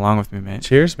sipping along with me, mate.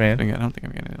 Cheers, man. I don't think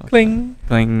I'm going to. Cling.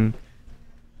 Cling.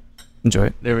 Enjoy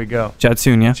it. There we go. Chat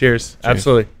soon, yeah? Cheers.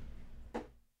 Absolutely.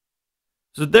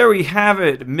 So there we have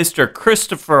it, Mr.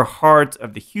 Christopher Hart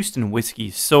of the Houston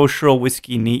Whiskey Social,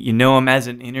 Whiskey Neat. You know him as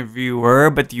an interviewer,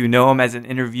 but do you know him as an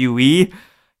interviewee?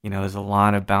 You know, there's a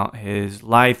lot about his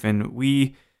life, and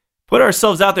we put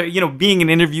ourselves out there. You know, being an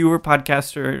interviewer,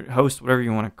 podcaster, host, whatever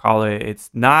you want to call it, it's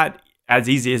not as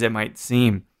easy as it might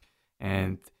seem.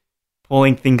 And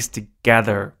pulling things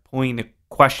together, pulling the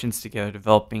questions together,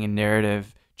 developing a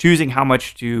narrative, choosing how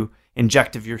much to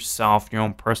inject of yourself, your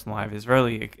own personal life is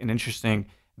really an interesting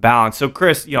balance. So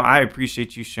Chris, you know, I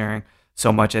appreciate you sharing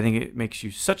so much. I think it makes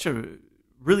you such a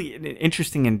really an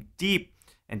interesting and deep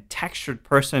and textured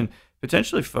person.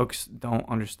 Potentially folks don't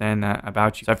understand that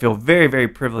about you. So I feel very, very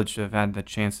privileged to have had the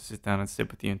chance to sit down and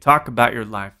sit with you and talk about your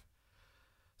life.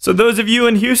 So those of you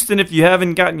in Houston, if you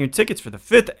haven't gotten your tickets for the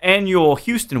 5th annual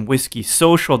Houston Whiskey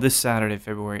Social this Saturday,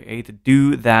 February 8th,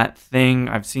 do that thing.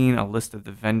 I've seen a list of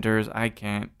the vendors.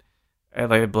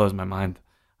 It blows my mind.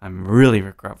 I'm really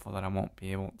regretful that I won't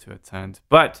be able to attend.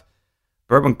 But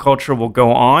bourbon culture will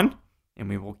go on, and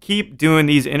we will keep doing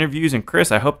these interviews. And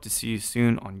Chris, I hope to see you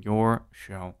soon on your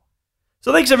show.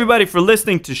 So thanks, everybody, for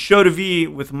listening to Show to V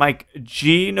with Mike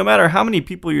G. No matter how many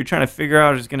people you're trying to figure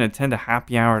out is going to attend a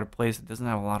happy hour at a place that doesn't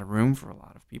have a lot of room for a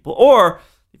lot of people, or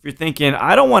if you're thinking,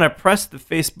 I don't want to press the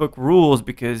Facebook rules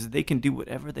because they can do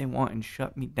whatever they want and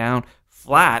shut me down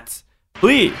flat,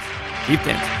 please keep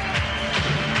dancing.